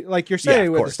the right, like you're Yeah, saying,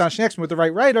 of with course. Astonishing X-Men, with the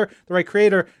right writer, the right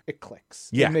creator, it clicks.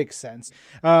 Yeah. It makes sense.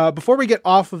 Before we get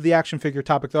off of the action figure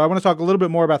topic, though, I want to talk a little bit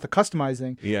more about the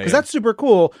customizing. Yeah, Because yeah. that's super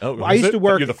cool. oh, I is used it? to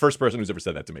work. You're the first person who's ever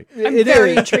said that to me. I'm It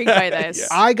very is. intrigued by this.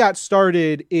 I got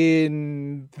started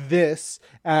in this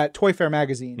at Toy Fair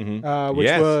magazine, which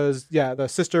Yes. was the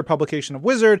sister publication of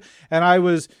Wizard, and I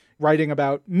was writing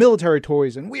about military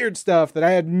toys and weird stuff that I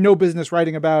had no business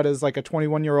writing about as like a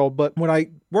 21-year-old. But when I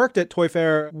worked at Toy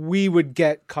Fair, we would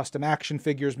get custom action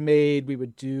figures made. We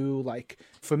would do like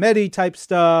Fumetti type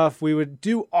stuff. We would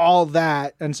do all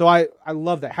that. And so I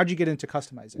love that. How'd you get into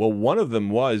customizing? Well, one of them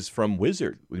was from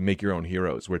Wizard, Make Your Own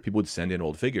Heroes, where people would send in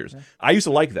old figures. I used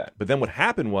to like that. But then what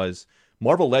happened was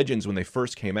Marvel Legends, when they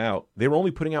first came out, they were only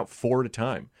putting out 4 at a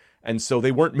time. And so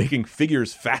they weren't making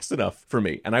figures fast enough for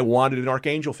me. And I wanted an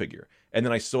Archangel figure. And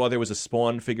then I saw there was a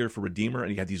Spawn figure for Redeemer,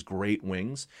 and he had these great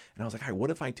wings. And I was like, all right, what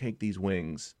if I take these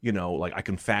wings, you know, like I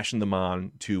can fashion them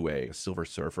on to a Silver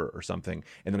Surfer or something,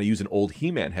 and then I use an old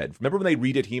He-Man head. Remember when they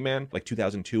redid He-Man, like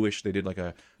 2002-ish, they did like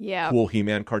a cool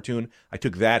He-Man cartoon? I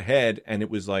took that head, and it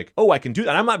was like, oh, I can do that.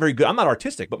 And I'm not very good. I'm not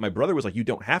artistic, but my brother was like, you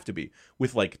don't have to be.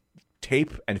 With like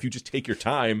tape, and if you just take your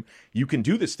time, you can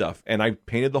do this stuff. And I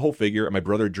painted the whole figure, and my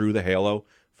brother drew the halo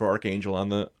for Archangel on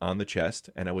the chest,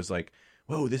 and I was like,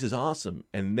 whoa, this is awesome.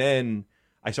 And then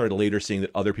I started later seeing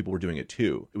that other people were doing it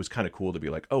too. It was kind of cool to be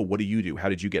like, oh, what do you do? How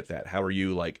did you get that? How are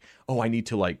you like, oh, I need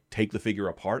to like take the figure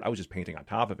apart. I was just painting on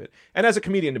top of it. And as a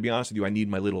comedian, to be honest with you, I need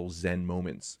my little Zen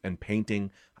moments. And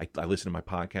painting, I listen to my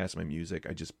podcast, my music.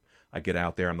 I get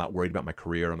out there. I'm not worried about my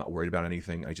career. I'm not worried about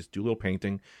anything. I just do a little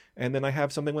painting, and then I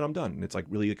have something when I'm done. And it's like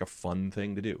really like a fun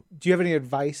thing to do. Do you have any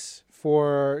advice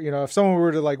for, you know, if someone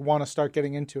were to like want to start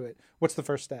getting into it, what's the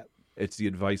first step? It's the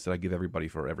advice that I give everybody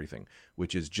for everything,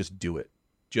 which is just do it.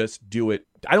 Just do it.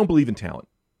 I don't believe in talent.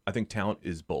 I think talent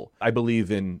is bull. I believe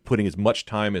in putting as much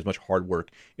time, as much hard work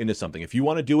into something. If you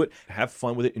want to do it, have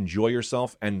fun with it, enjoy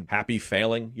yourself, and happy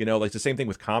failing. You know, like it's the same thing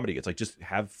with comedy. It's like just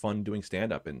have fun doing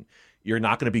stand-up, and you're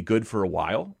not going to be good for a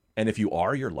while. And if you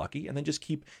are, you're lucky. And then just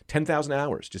keep 10,000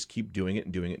 hours. Just keep doing it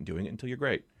and doing it and doing it until you're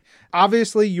great.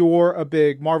 Obviously, you're a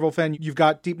big Marvel fan. You've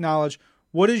got deep knowledge.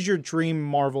 What is your dream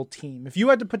Marvel team? If you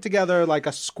had to put together like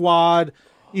a squad,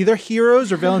 either heroes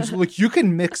or villains, like you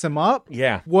can mix them up.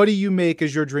 Yeah. What do you make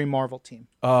as your dream Marvel team?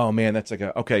 Oh man, that's like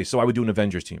okay. So I would do an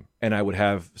Avengers team, and I would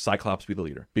have Cyclops be the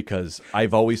leader, because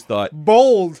I've always thought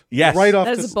bold. Yes, right off.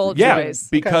 That's a bold yeah, choice.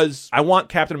 because I want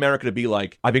Captain America to be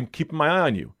like, I've been keeping my eye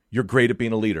on you. You're great at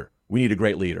being a leader. We need a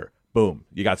great leader. Boom,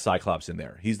 you got Cyclops in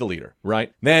there. He's the leader,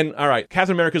 right? Then, all right,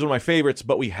 Captain America is one of my favorites,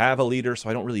 but we have a leader, so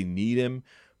I don't really need him.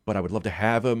 But I would love to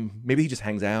have him. Maybe he just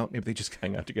hangs out. Maybe they just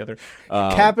hang out together.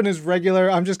 Cap in his regular,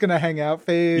 I'm just going to hang out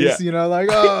phase, Yeah. you know, like,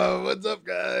 oh, what's up,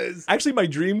 guys? Actually, my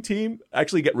dream team,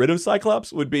 actually get rid of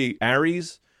Cyclops, would be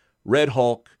Ares, Red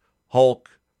Hulk,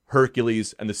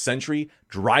 Hercules, and the Sentry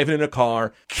driving in a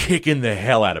car, kicking the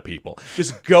hell out of people.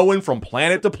 Just going from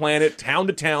planet to planet, town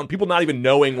to town, people not even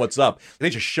knowing what's up. They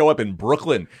just show up in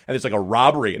Brooklyn, and it's like a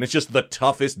robbery, and it's just the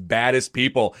toughest, baddest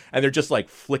people, and they're just like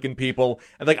flicking people.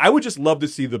 And like, I would just love to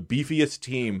see the beefiest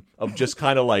team of just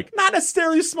kind of like, not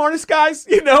necessarily the smartest guys,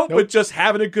 you know, but just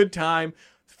having a good time.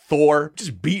 Thor,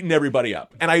 just beating everybody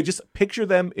up. And I just picture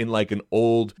them in like an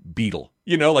old Beetle,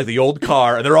 you know, like the old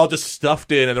car, and they're all just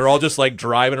stuffed in, and they're all just like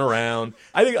driving around.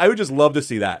 I think I would just love to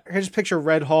see that. I just picture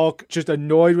Red Hulk just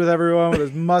annoyed with everyone with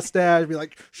his mustache, be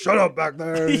like, shut up back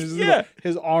there. And Yeah.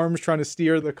 his arms trying to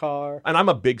steer the car. And I'm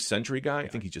a big Sentry guy. I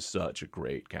think he's just such a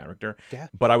great character. Yeah.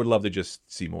 But I would love to just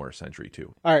see more Sentry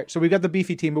too. All right, so we've got the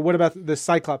beefy team, but what about the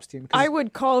Cyclops team? 'Cause I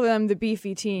would call them the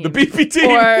beefy team. The beefy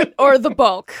team. Or the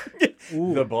bulk.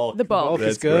 The bulk. The bulk. Bulk is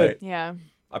That's good. great. Yeah.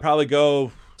 I'd probably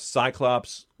go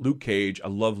Cyclops, Luke Cage. I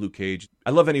love Luke Cage. I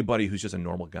love anybody who's just a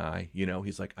normal guy. You know,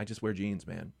 he's like, I just wear jeans,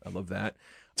 man. I love that.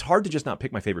 It's hard to just not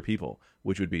pick my favorite people,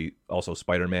 which would be also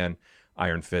Spider-Man,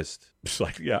 Iron Fist. It's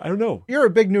like, yeah, I don't know. You're a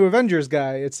big New Avengers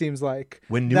guy, it seems like.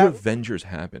 When New That- Avengers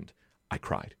happened, I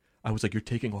cried. I was like, you're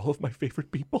taking all of my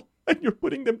favorite people and you're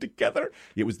putting them together.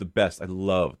 It was the best. I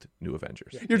loved New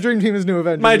Avengers. Your dream team is New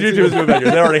Avengers. My dream team was New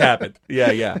Avengers. That already happened. Yeah,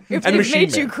 yeah. If And it Machine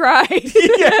made Man. you cry.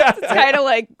 Yeah. It's kind of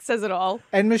like says it all.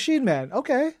 And Machine Man.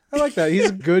 Okay, I like that. He's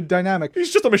a good dynamic.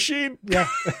 He's just a machine. Yeah.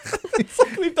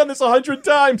 We've done this 100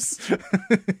 times.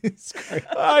 It's great.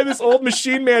 This old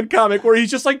Machine Man comic where he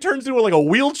just like turns into like a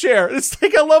wheelchair. It's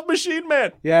like, I love Machine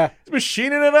Man. Yeah. He's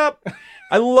machining it up.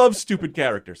 I love stupid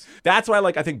characters. That's why,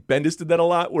 like, I think Bendis did that a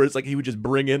lot, where it's like he would just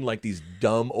bring in like these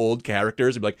dumb old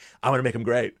characters and be like, I want to make them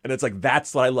great. And it's like,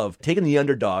 that's what I love. Taking the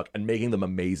underdog and making them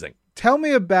amazing. Tell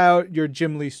me about your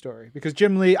Jim Lee story, because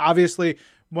Jim Lee, obviously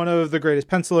one of the greatest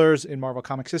pencilers in Marvel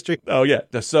Comics history. Oh, yeah.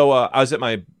 So I was at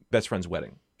my best friend's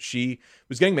wedding. She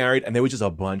was getting married, and there was just a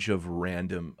bunch of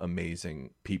random,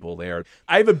 amazing people there.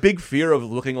 I have a big fear of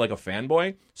looking like a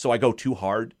fanboy, so I go too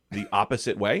hard the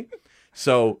opposite way.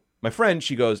 So my friend,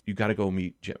 she goes, you got to go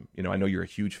meet Jim. You know, I know you're a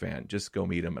huge fan. Just go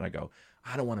meet him. And I go,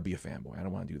 I don't want to be a fanboy. I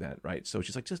don't want to do that, right? So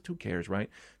she's like, just who cares,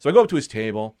 right? So I go up to his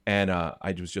table, and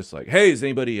I was just like, hey, is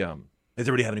everybody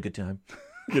having a good time?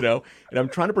 You know? And I'm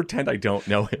trying to pretend I don't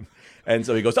know him. And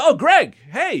so he goes, oh, Greg,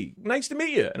 hey, nice to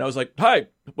meet you. And I was like, hi,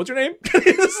 what's your name?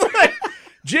 He was like,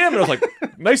 Jim. And I was like,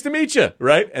 nice to meet you,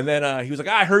 right? And then he was like,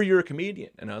 I heard you're a comedian.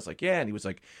 And I was like, yeah. And he was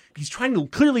like, he's trying to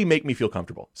clearly make me feel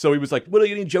comfortable. So he was like, what are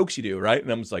any jokes you do, right?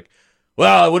 And I was like,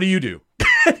 well, what do you do?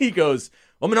 And he goes,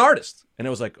 well, I'm an artist. And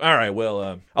I was like, all right,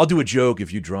 well, I'll do a joke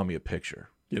if you draw me a picture.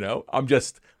 You know, I'm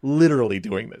just literally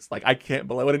doing this. Like, I can't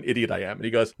believe what an idiot I am. And he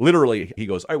goes, literally, he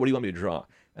goes, all right, what do you want me to draw?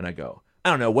 And I go, I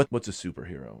don't know. What's a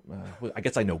superhero? I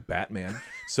guess I know Batman.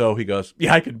 So he goes,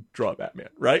 yeah, I can draw Batman,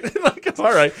 right? Like, it's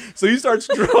all right. So he starts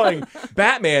drawing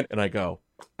Batman. And I go,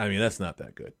 I mean, that's not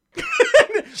that good.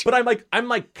 But I'm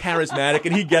like charismatic,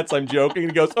 and he gets I'm joking.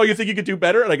 And he goes, oh, you think you could do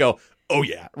better? And I go, oh,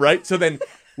 yeah, right? So then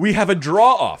we have a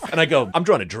draw off, and I go, I'm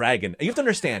drawing a dragon. And you have to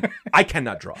understand, I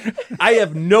cannot draw. I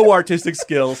have no artistic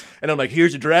skills. And I'm like,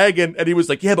 here's a dragon. And he was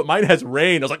like, yeah, but mine has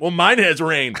rain. I was like, well, mine has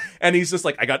rain. And he's just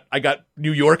like, I got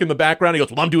New York in the background. He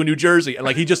goes, well, I'm doing New Jersey. And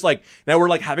like, he just like, now we're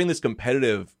like having this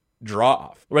competitive draw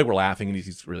off. Like, we're laughing, and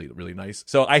he's really, really nice.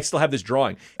 So I still have this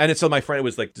drawing. And so my friend, it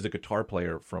was like, there's a guitar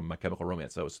player from My Chemical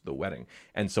Romance. That was the wedding.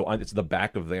 And so it's the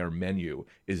back of their menu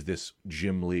is this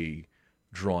Jim Lee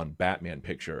drawn Batman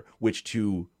picture, which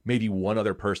to maybe one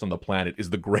other person on the planet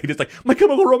is the greatest. Like, My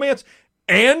Chemical Romance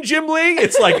and Jim Lee.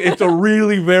 It's like, it's a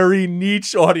really very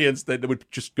niche audience that would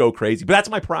just go crazy. But that's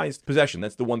my prized possession.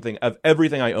 That's the one thing of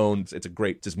everything I own. It's a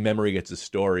great, it's this memory, it's a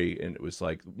story. And it was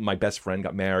like, my best friend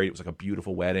got married. It was like a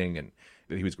beautiful wedding, and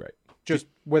he was great. Just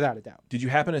without a doubt. Did you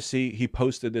happen to see, he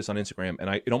posted this on Instagram, and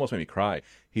it almost made me cry.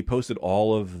 He posted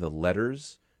all of the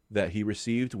letters that he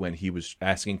received when he was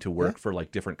asking to work for like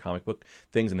different comic book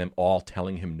things, and them all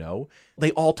telling him no.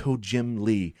 They all told Jim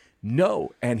Lee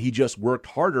no, and he just worked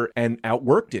harder and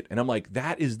outworked it. And I'm like,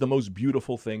 that is the most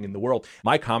beautiful thing in the world.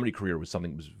 My comedy career was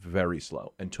something that was very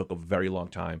slow and took a very long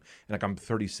time. And like, I'm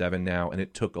 37 now, and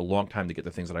it took a long time to get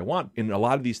the things that I want. In a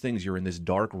lot of these things, you're in this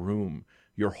dark room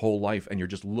your whole life, and you're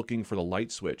just looking for the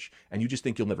light switch, and you just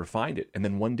think you'll never find it. And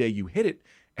then one day you hit it,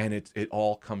 and it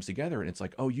all comes together, and it's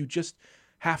like, oh, you just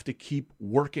have to keep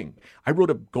working. I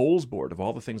wrote a goals board of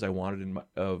all the things I wanted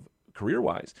of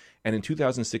career-wise. And in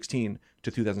 2016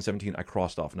 to 2017, I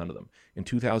crossed off none of them. In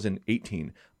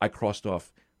 2018, I crossed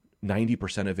off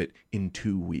 90% of it in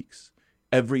 2 weeks.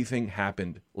 Everything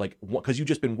happened like, because you've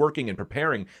just been working and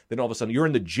preparing. Then all of a sudden you're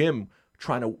in the gym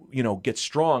trying to, get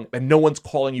strong, and no one's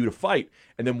calling you to fight.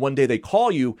 And then one day they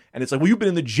call you, and it's like, well, you've been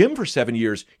in the gym for 7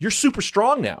 years. You're super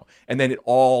strong now. And then it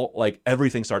all, like,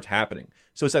 everything starts happening.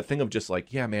 So it's that thing of just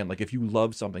like, yeah, man, like, if you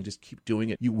love something, just keep doing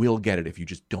it. You will get it if you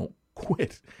just don't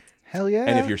quit. Hell yeah.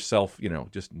 And if yourself,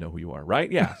 just know who you are,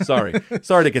 right? Yeah, sorry.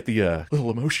 Sorry to get the little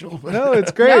emotional. But no,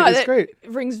 it's great. No, it's great. It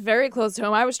rings very close to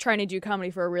home. I was trying to do comedy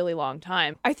for a really long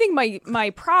time. I think my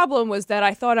problem was that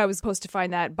I thought I was supposed to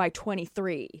find that by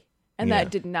 23. And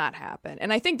that did not happen.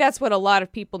 And I think that's what a lot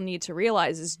of people need to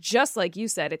realize is, just like you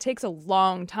said, it takes a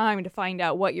long time to find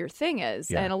out what your thing is.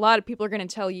 Yeah. And a lot of people are going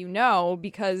to tell you no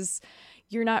because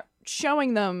you're not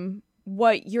showing them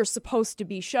what you're supposed to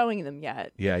be showing them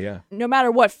yet. Yeah. No matter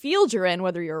what field you're in,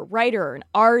 whether you're a writer, an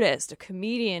artist, a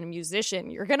comedian, a musician,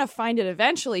 you're going to find it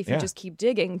eventually if you just keep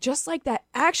digging. Just like that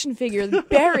action figure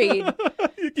buried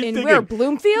in digging.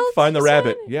 Bloomfield? Find the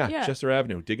rabbit. Yeah, Chester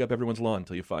Avenue. Dig up everyone's lawn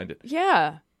until you find it.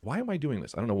 Yeah. Why am I doing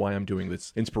this? I don't know why I'm doing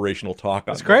this inspirational talk.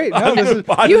 That's great. No,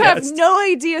 you have no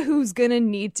idea who's going to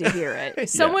need to hear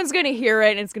it. Someone's going to hear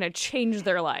it, and it's going to change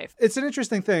their life. It's an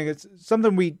interesting thing. It's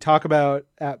something we talk about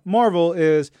at Marvel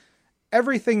is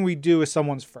everything we do is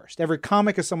someone's first. Every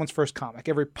comic is someone's first comic.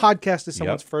 Every podcast is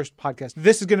someone's first podcast.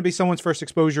 This is going to be someone's first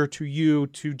exposure to you,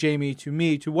 to Jamie, to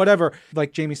me, to whatever.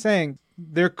 Like Jamie's saying,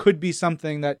 there could be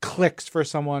something that clicks for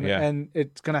someone, and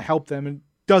it's going to help them. And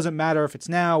doesn't matter if it's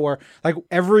now or like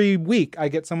every week I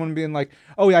get someone being like,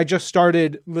 oh yeah, I just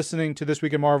started listening to This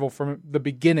Week in Marvel from the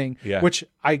beginning, which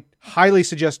I highly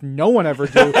suggest no one ever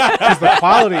do because the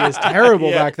quality is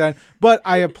terrible back then. But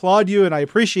I applaud you and I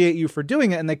appreciate you for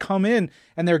doing it. And they come in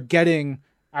and they're getting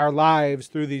our lives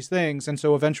through these things. And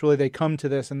so eventually they come to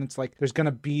this and it's like, there's going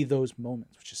to be those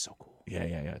moments, which is so cool.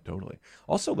 Yeah, totally.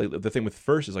 Also, the thing with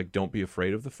first is like, don't be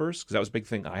afraid of the first, because that was a big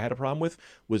thing I had a problem with,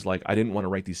 was like, I didn't want to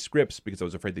write these scripts because I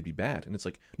was afraid they'd be bad. And it's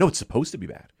like, no, it's supposed to be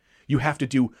bad. You have to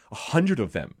do 100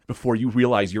 of them before you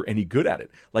realize you're any good at it.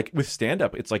 Like with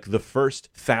stand-up, it's like the first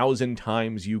 1,000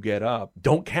 times you get up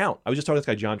don't count. I was just talking to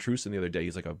this guy, John Truson, the other day.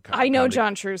 He's like I know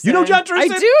John Truson. You know John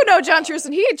Truson? I do know John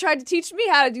Truson. He had tried to teach me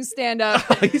how to do stand-up.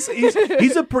 he's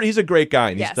a great guy,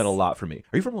 and he's done a lot for me.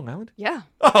 Are you from Long Island? Yeah.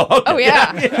 Oh, okay. Oh,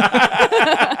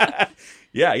 yeah.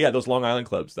 Yeah, those Long Island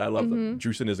clubs. I love them.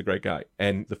 Truson is a great guy.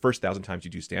 And the first 1,000 times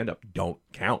you do stand-up don't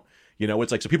count.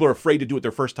 It's like, so people are afraid to do it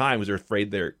their first time because they're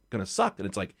afraid they're going to suck. And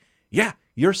it's like, yeah,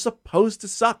 you're supposed to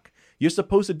suck. You're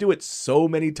supposed to do it so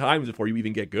many times before you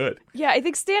even get good. Yeah, I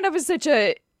think stand-up is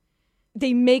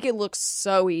they make it look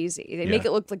so easy. They make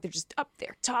it look like they're just up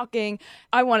there talking.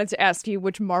 I wanted to ask you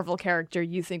which Marvel character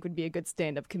you think would be a good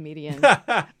stand-up comedian.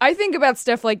 I think about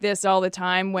stuff like this all the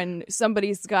time when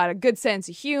somebody's got a good sense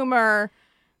of humor,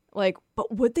 Like,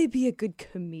 but would they be a good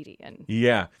comedian?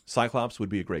 Yeah. Cyclops would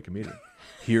be a great comedian.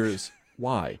 Here's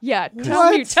why. Yeah,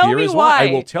 tell me why.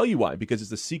 I will tell you why, because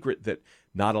it's a secret that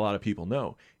not a lot of people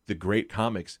know. The great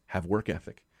comics have work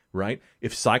ethic, right?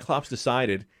 If Cyclops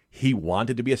decided he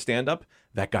wanted to be a stand-up,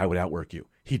 that guy would outwork you.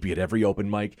 He'd be at every open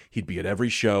mic. He'd be at every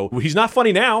show. He's not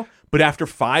funny now, but after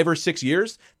 5 or 6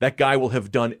 years, that guy will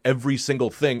have done every single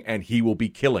thing and he will be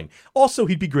killing. Also,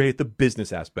 he'd be great at the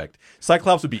business aspect.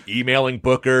 Cyclops would be emailing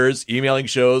bookers, emailing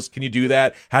shows. Can you do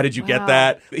that? How did you get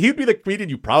that? He'd be the comedian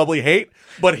you probably hate,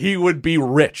 but he would be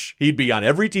rich. He'd be on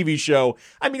every TV show.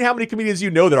 I mean, how many comedians do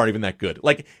you know that aren't even that good?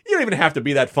 Like, you don't even have to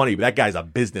be that funny, but that guy's a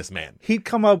businessman. He'd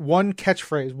come up one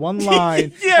catchphrase, one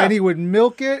line, Yeah. and he would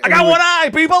milk it. I got one eye,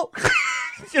 people!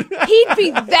 He'd be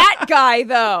that guy,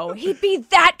 though. He'd be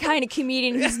that kind of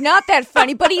comedian who's not that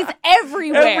funny, but he's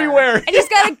everywhere. Everywhere. And he's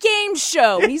got a game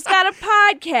show. And he's got a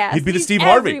podcast. He'd be the He's Steve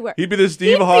Harvey. everywhere. He'd be the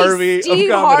Steve Harvey of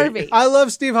Steve comedy. Harvey. I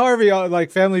love Steve Harvey,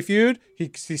 like Family Feud. He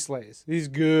slays. He's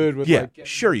good with Yeah, like...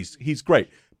 sure, he's great,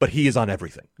 but he is on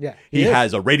everything. Yeah, he he is.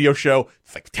 has a radio show,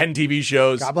 like 10 TV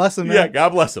shows. God bless him, man. Yeah, God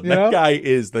bless him. You That know? guy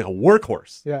is the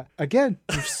workhorse. Yeah. Again,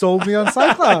 you've sold me on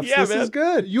Cyclops. Yeah, this man. is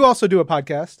good. You also do a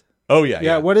podcast. Oh yeah,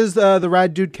 Yeah. What is the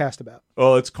Rad Dudecast about?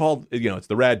 Well, it's called, it's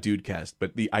the Rad Dudecast,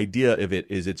 but the idea of it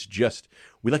is it's just,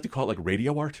 we like to call it like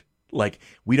radio art. Like,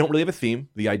 we don't really have a theme.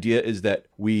 The idea is that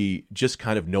we just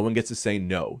kind of, no one gets to say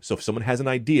no. So if someone has an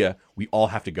idea, we all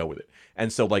have to go with it.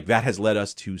 And so, like, that has led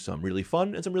us to some really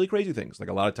fun and some really crazy things. Like,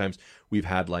 a lot of times we've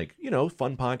had, like,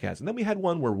 fun podcasts. And then we had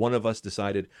one where one of us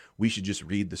decided we should just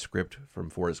read the script from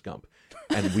Forrest Gump.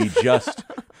 And we just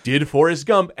did Forrest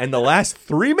Gump. And the last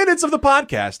 3 minutes of the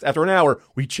podcast, after an hour,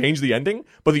 we changed the ending.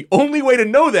 But the only way to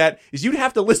know that is you'd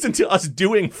have to listen to us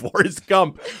doing Forrest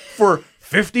Gump for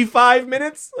 55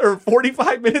 minutes or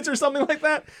 45 minutes or something like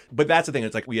that. But that's the thing.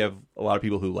 It's like we have a lot of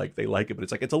people who they like it, but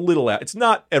it's like it's a little, it's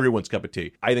not everyone's cup of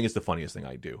tea. I think it's the funniest thing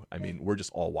I do. I mean, we're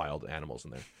just all wild animals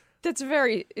in there. That's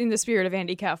very in the spirit of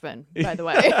Andy Kaufman, by the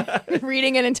way.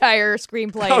 Reading an entire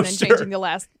screenplay and then sure. changing the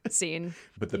last scene.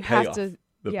 But the You have payoff, to-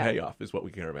 the yeah. payoff is what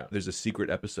we care about. There's a secret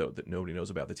episode that nobody knows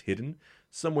about that's hidden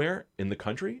somewhere in the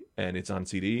country, and it's on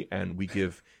CD, and we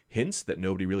give hints that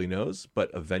nobody really knows, but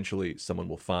eventually someone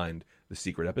will find the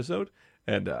secret episode.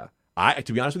 And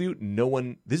to be honest with you, no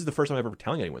one, this is the first time I'm ever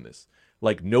telling anyone this.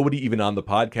 Like, nobody even on the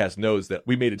podcast knows that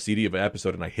we made a CD of an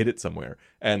episode and I hid it somewhere.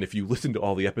 And if you listen to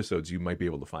all the episodes, you might be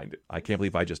able to find it. I can't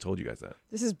believe I just told you guys that.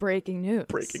 This is breaking news.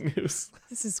 Breaking news.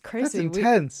 This is That's crazy.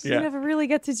 intense. We Yeah. never really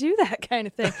get to do that kind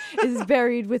of thing. Is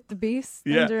buried with the beast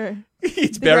Yeah. under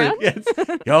It's the buried. ground?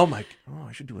 Yes.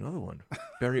 I should do another one.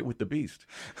 Bury It with the Beast.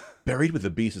 Buried with the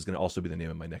Beast is going to also be the name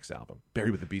of my next album.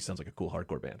 Buried with the Beast sounds like a cool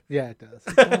hardcore band. Yeah, it does.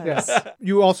 Yes.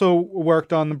 You also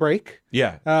worked on The Break.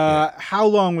 Yeah. How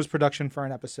long was production for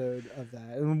an episode of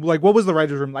that? And like, what was the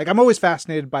writer's room like? I'm always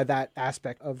fascinated by that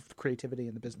aspect of creativity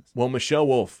in the business. Well, Michelle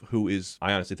Wolf, who is,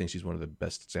 I honestly think she's one of the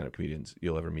best stand-up comedians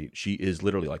you'll ever meet. She is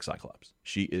literally like Cyclops.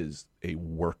 She is a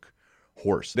work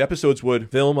horse. The episodes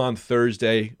would film on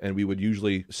Thursday, and we would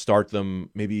usually start them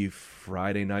maybe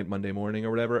Friday night, Monday morning or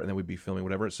whatever, and then we'd be filming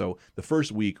whatever. So the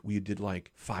first week, we did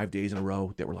like 5 days in a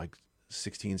row that were like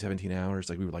 16, 17 hours.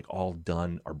 Like, we were like all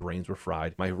done. Our brains were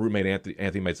fried. My roommate, Anthony,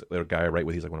 the guy I write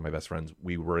with, he's like one of my best friends.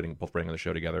 We were both writing on the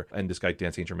show together. And this guy,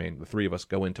 Dan St. Germain, the three of us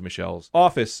go into Michelle's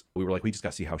office. We were like, we just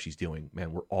got to see how she's doing.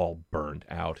 Man, we're all burned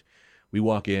out. We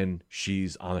walk in,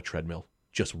 she's on a treadmill,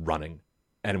 just running.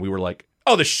 And we were like,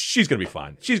 she's going to be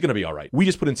fine. She's going to be all right. We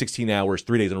just put in 16 hours,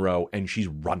 3 days in a row, and she's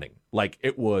running. Like,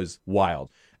 it was wild.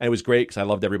 And it was great because I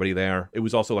loved everybody there. It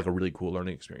was also like a really cool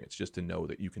learning experience just to know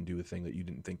that you can do a thing that you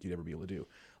didn't think you'd ever be able to do.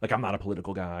 Like, I'm not a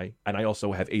political guy, and I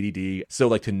also have ADD. So,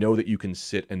 like, to know that you can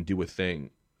sit and do a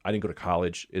thing, I didn't go to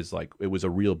college, is like, it was a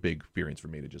real big experience for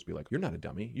me to just be like, you're not a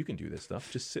dummy. You can do this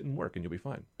stuff. Just sit and work and you'll be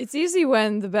fine. It's easy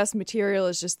when the best material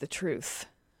is just the truth.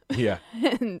 Yeah.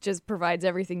 And just provides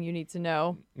everything you need to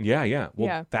know. Yeah. Well,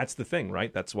 Yeah. That's the thing,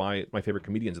 right? That's why my favorite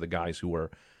comedians are the guys who are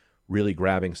really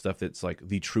grabbing stuff that's like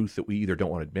the truth that we either don't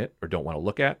want to admit or don't want to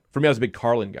look at. For me, I was a big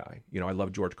Carlin guy. I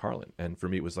love George Carlin. And for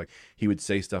me, it was like he would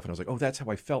say stuff and I was like, oh, that's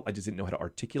how I felt. I just didn't know how to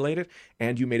articulate it.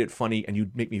 And you made it funny and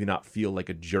you'd make me not feel like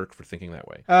a jerk for thinking that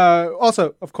way.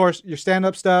 Also, of course, your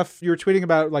stand-up stuff. You were tweeting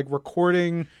about like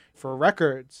recording for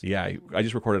records. Yeah, I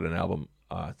just recorded an album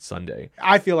Sunday.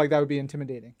 I feel like that would be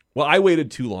intimidating. Well, I waited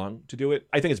too long to do it.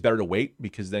 I think it's better to wait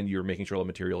because then you're making sure all the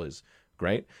material is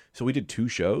great. So we did 2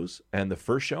 shows, and the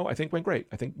first show I think went great.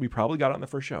 I think we probably got it on the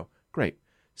first show. Great.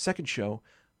 Second show,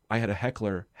 I had a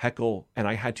heckler heckle, and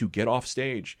I had to get off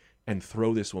stage and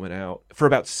throw this woman out for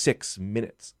about 6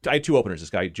 minutes. I had two openers. This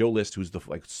guy, Joe List, who's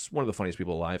one of the funniest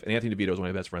people alive, and Anthony DeVito is one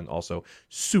of my best friends also.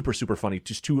 Super, super funny.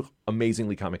 Just two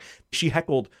amazingly comic. She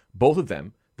heckled both of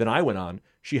them. Then I went on.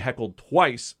 She heckled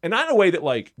twice. And not in a way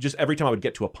that just every time I would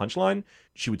get to a punchline,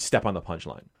 she would step on the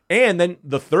punchline. And then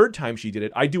the third time she did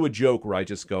it, I do a joke where I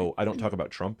just go, I don't talk about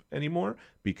Trump anymore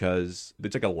because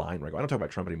it's like a line where I go, I don't talk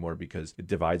about Trump anymore because it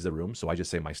divides the room. So I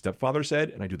just say my stepfather said,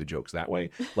 and I do the jokes that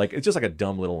way. It's just like a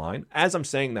dumb little line. As I'm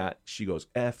saying that, she goes,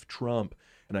 F Trump.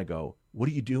 And I go, what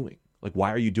are you doing?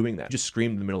 Why are you doing that? I just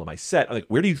screamed in the middle of my set. I'm like,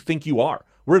 where do you think you are?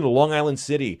 We're in Long Island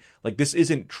City. This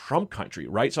isn't Trump country,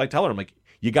 right? So I tell her, I'm like,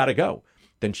 you got to go.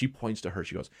 Then she points to her.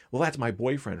 She goes, well, that's my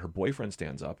boyfriend. Her boyfriend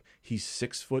stands up. He's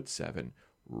 6'7",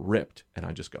 ripped. And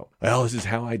I just go, well, this is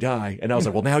how I die. And I was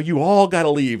like, well, now you all got to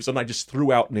leave. So then I just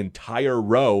threw out an entire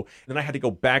row. And then I had to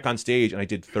go back on stage and I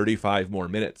did 35 more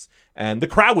minutes. And the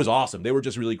crowd was awesome. They were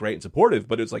just really great and supportive.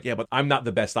 But it was like, yeah, but I'm not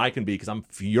the best I can be because I'm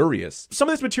furious. Some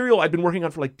of this material I've been working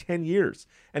on for 10 years.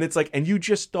 And it's and you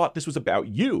just thought this was about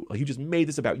you. You just made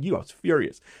this about you. I was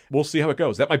furious. We'll see how it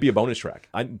goes. That might be a bonus track.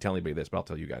 I didn't tell anybody this, but I'll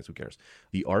tell you guys. Who cares?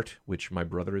 The art, which my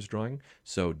brother is drawing.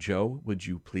 So, Joe, would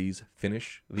you please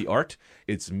finish the art?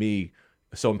 It's me.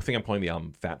 So I think I'm calling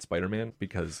the Fat Spider-Man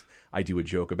because I do a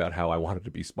joke about how I wanted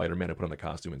to be Spider-Man. I put on the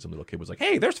costume and some little kid was like,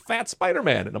 hey, there's Fat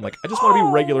Spider-Man. And I'm like, I just want to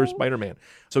be regular Spider-Man.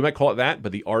 So I might call it that,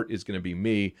 but the art is going to be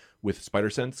me with spider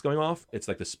sense going off. It's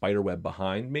the spider web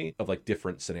behind me of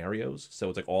different scenarios. So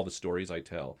it's all the stories I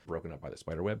tell broken up by the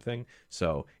spider web thing.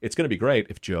 So it's going to be great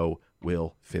if Joe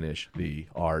will finish the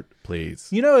art, please.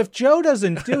 If Joe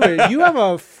doesn't do it, you have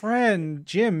a friend,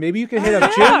 Jim. Maybe you could hit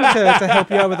up Jim to help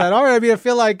you out with that art. I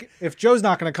feel like if Joe's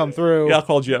not going to come through. Yeah, I'll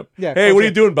call Jim. Yeah, hey, what are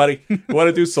you doing, buddy? You want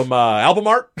to do some album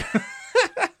art?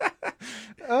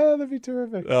 Oh, that'd be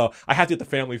terrific. Oh, I have to get the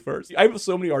family first. I have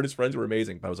so many artist friends who are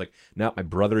amazing, but I was like, no, my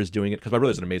brother is doing it because my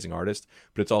brother's an amazing artist,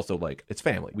 but it's also it's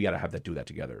family. We got to have that do that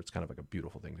together. It's kind of a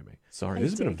beautiful thing to me. Sorry,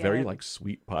 this has been a very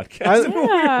sweet podcast.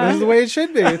 This is the way it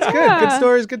should be. It's good. Good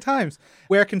stories, good times.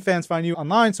 Where can fans find you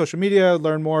online, social media,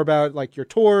 learn more about your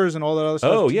tours and all that other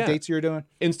stuff? Oh, yeah. Dates you're doing?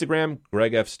 Instagram,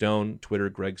 Greg F. Stone. Twitter,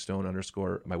 Greg Stone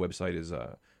 _ My website is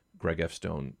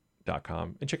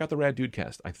gregfstone.com. And check out the Rad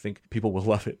Dudecast. I think people will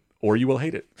love it, or you will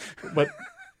hate it. But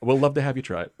we'll love to have you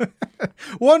try it.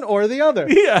 One or the other.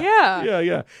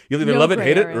 Yeah. You'll either love it,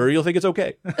 hate it, or you'll think it's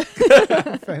okay.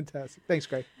 Fantastic. Thanks,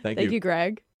 Greg. Thank you,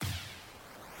 Greg.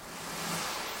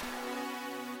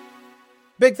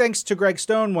 Big thanks to Greg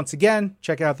Stone once again.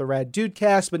 Check out the Rad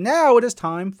Dudecast. But now it is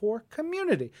time for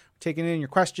community. We're taking in your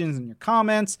questions and your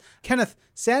comments. Kenneth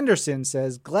Sanderson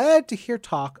says, glad to hear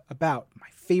talk about my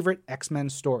favorite X-Men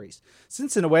stories.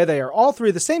 Since in a way they are all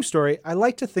three the same story, I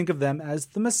like to think of them as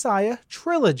the Messiah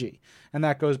trilogy. And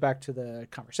that goes back to the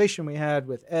conversation we had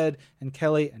with Ed and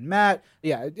Kelly and Matt.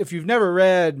 Yeah, if you've never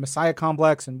read Messiah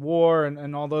Complex and War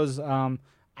and all those, I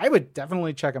would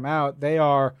definitely check them out. They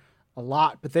are a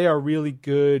lot, but they are really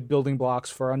good building blocks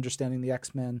for understanding the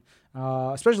X-Men,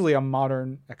 especially a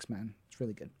modern X-Men. It's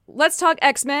really good. Let's talk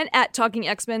X-Men. At Talking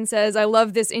X-Men says, I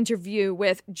love this interview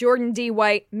with Jordan D.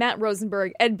 White, Matt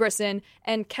Rosenberg, Ed Brisson,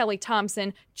 and Kelly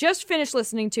Thompson. Just finished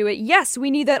listening to it. Yes,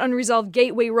 we need that unresolved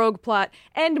Gateway Rogue plot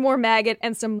and more Maggot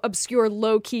and some obscure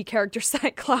low-key character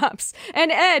Cyclops.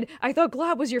 And Ed, I thought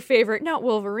Glob was your favorite, not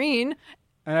Wolverine.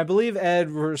 And I believe Ed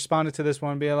responded to this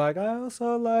one being like, I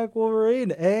also like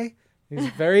Wolverine, eh? He's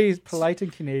very polite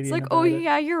and Canadian. It's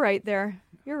yeah, you're right there.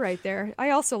 You're right there.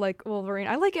 I also like Wolverine.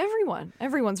 I like everyone.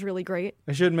 Everyone's really great.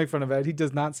 I shouldn't make fun of Ed. He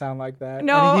does not sound like that.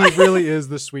 No. And he really is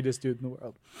the sweetest dude in the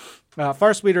world.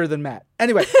 Far sweeter than Matt.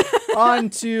 Anyway, on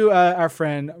to our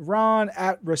friend Ron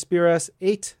at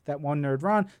Respiras8. That one nerd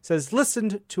Ron says,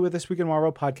 listened to a This Week in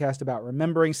Marvel podcast about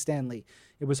remembering Stan Lee.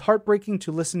 It was heartbreaking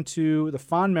to listen to the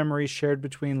fond memories shared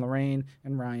between Lorraine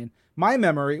and Ryan. My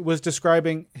memory was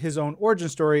describing his own origin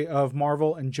story of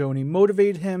Marvel and Joni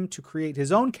motivated him to create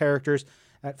his own characters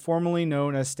at formerly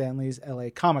known as Stan Lee's LA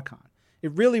Comic-Con.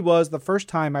 It really was the first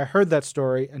time I heard that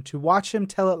story, and to watch him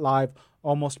tell it live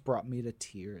almost brought me to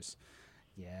tears.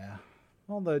 Yeah,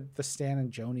 all the Stan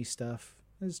and Joni stuff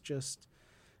is just,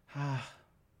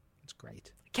 it's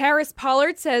great. Karis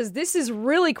Pollard says, this is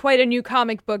really quite a new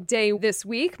comic book day this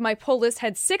week. My pull list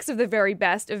had 6 of the very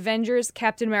best: Avengers,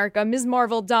 Captain America, Ms.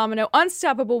 Marvel, Domino,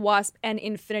 Unstoppable Wasp, and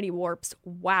Infinity Warps.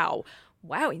 Wow.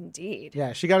 Wow, indeed.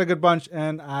 Yeah, she got a good bunch,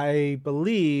 and I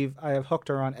believe I have hooked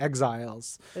her on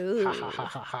Exiles. Ooh. Ha ha ha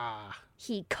ha ha.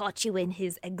 He caught you in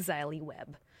his exile-y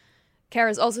web.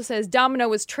 Kara's also says Domino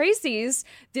was Tracy's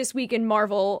This Week in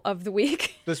Marvel of the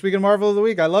week. This Week in Marvel of the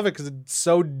Week. I love it because it's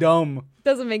so dumb.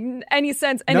 Doesn't make any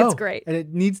sense, and it's great. And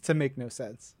it needs to make no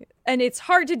sense. And it's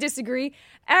hard to disagree.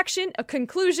 Action, a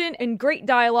conclusion, and great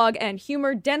dialogue and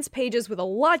humor. Dense pages with a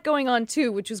lot going on,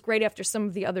 too, which was great after some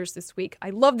of the others this week. I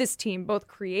love this team, both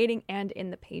creating and in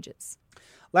the pages.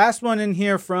 Last one in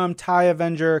here from Thai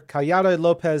Avenger. Callado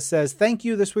Lopez says, thank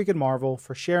you This Week in Marvel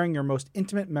for sharing your most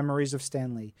intimate memories of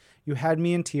Stan Lee. You had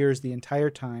me in tears the entire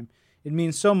time. It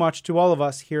means so much to all of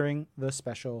us hearing the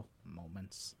special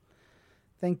moments.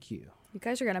 Thank you. You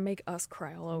guys are going to make us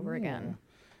cry all over again.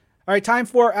 All right, time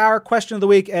for our question of the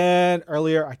week. And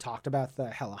earlier I talked about the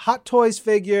Hella Hot Toys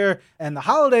figure, and the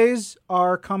holidays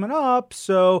are coming up.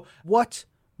 So what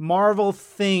Marvel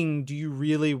thing do you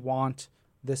really want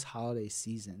this holiday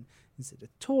season? Is it a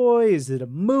toy? Is it a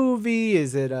movie?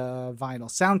 Is it a vinyl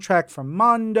soundtrack from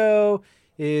Mondo?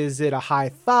 Is it a high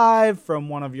five from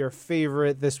one of your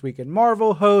favorite This Week in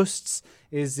Marvel hosts?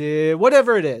 Is it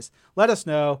whatever it is? Let us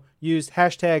know. Use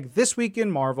hashtag This Week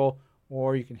in Marvel,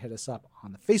 or you can hit us up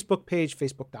on the Facebook page,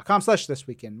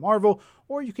 facebook.com/thisweekinmarvel,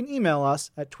 or you can email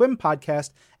us at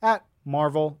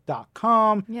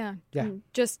twimpodcast@marvel.com. Yeah.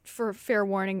 Just for fair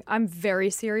warning, I'm very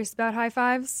serious about high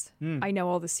fives. I know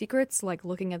all the secrets, like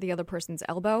looking at the other person's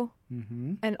elbow.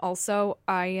 Mm-hmm. And also,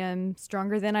 I am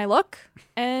stronger than I look,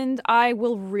 and I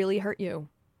will really hurt you.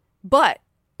 But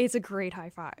it's a great high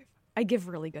five. I give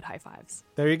really good high fives.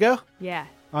 There you go. Yeah.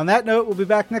 On that note, we'll be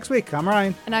back next week. I'm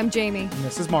Ryan. And I'm Jamie. And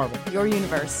this is Marvel, your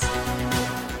universe.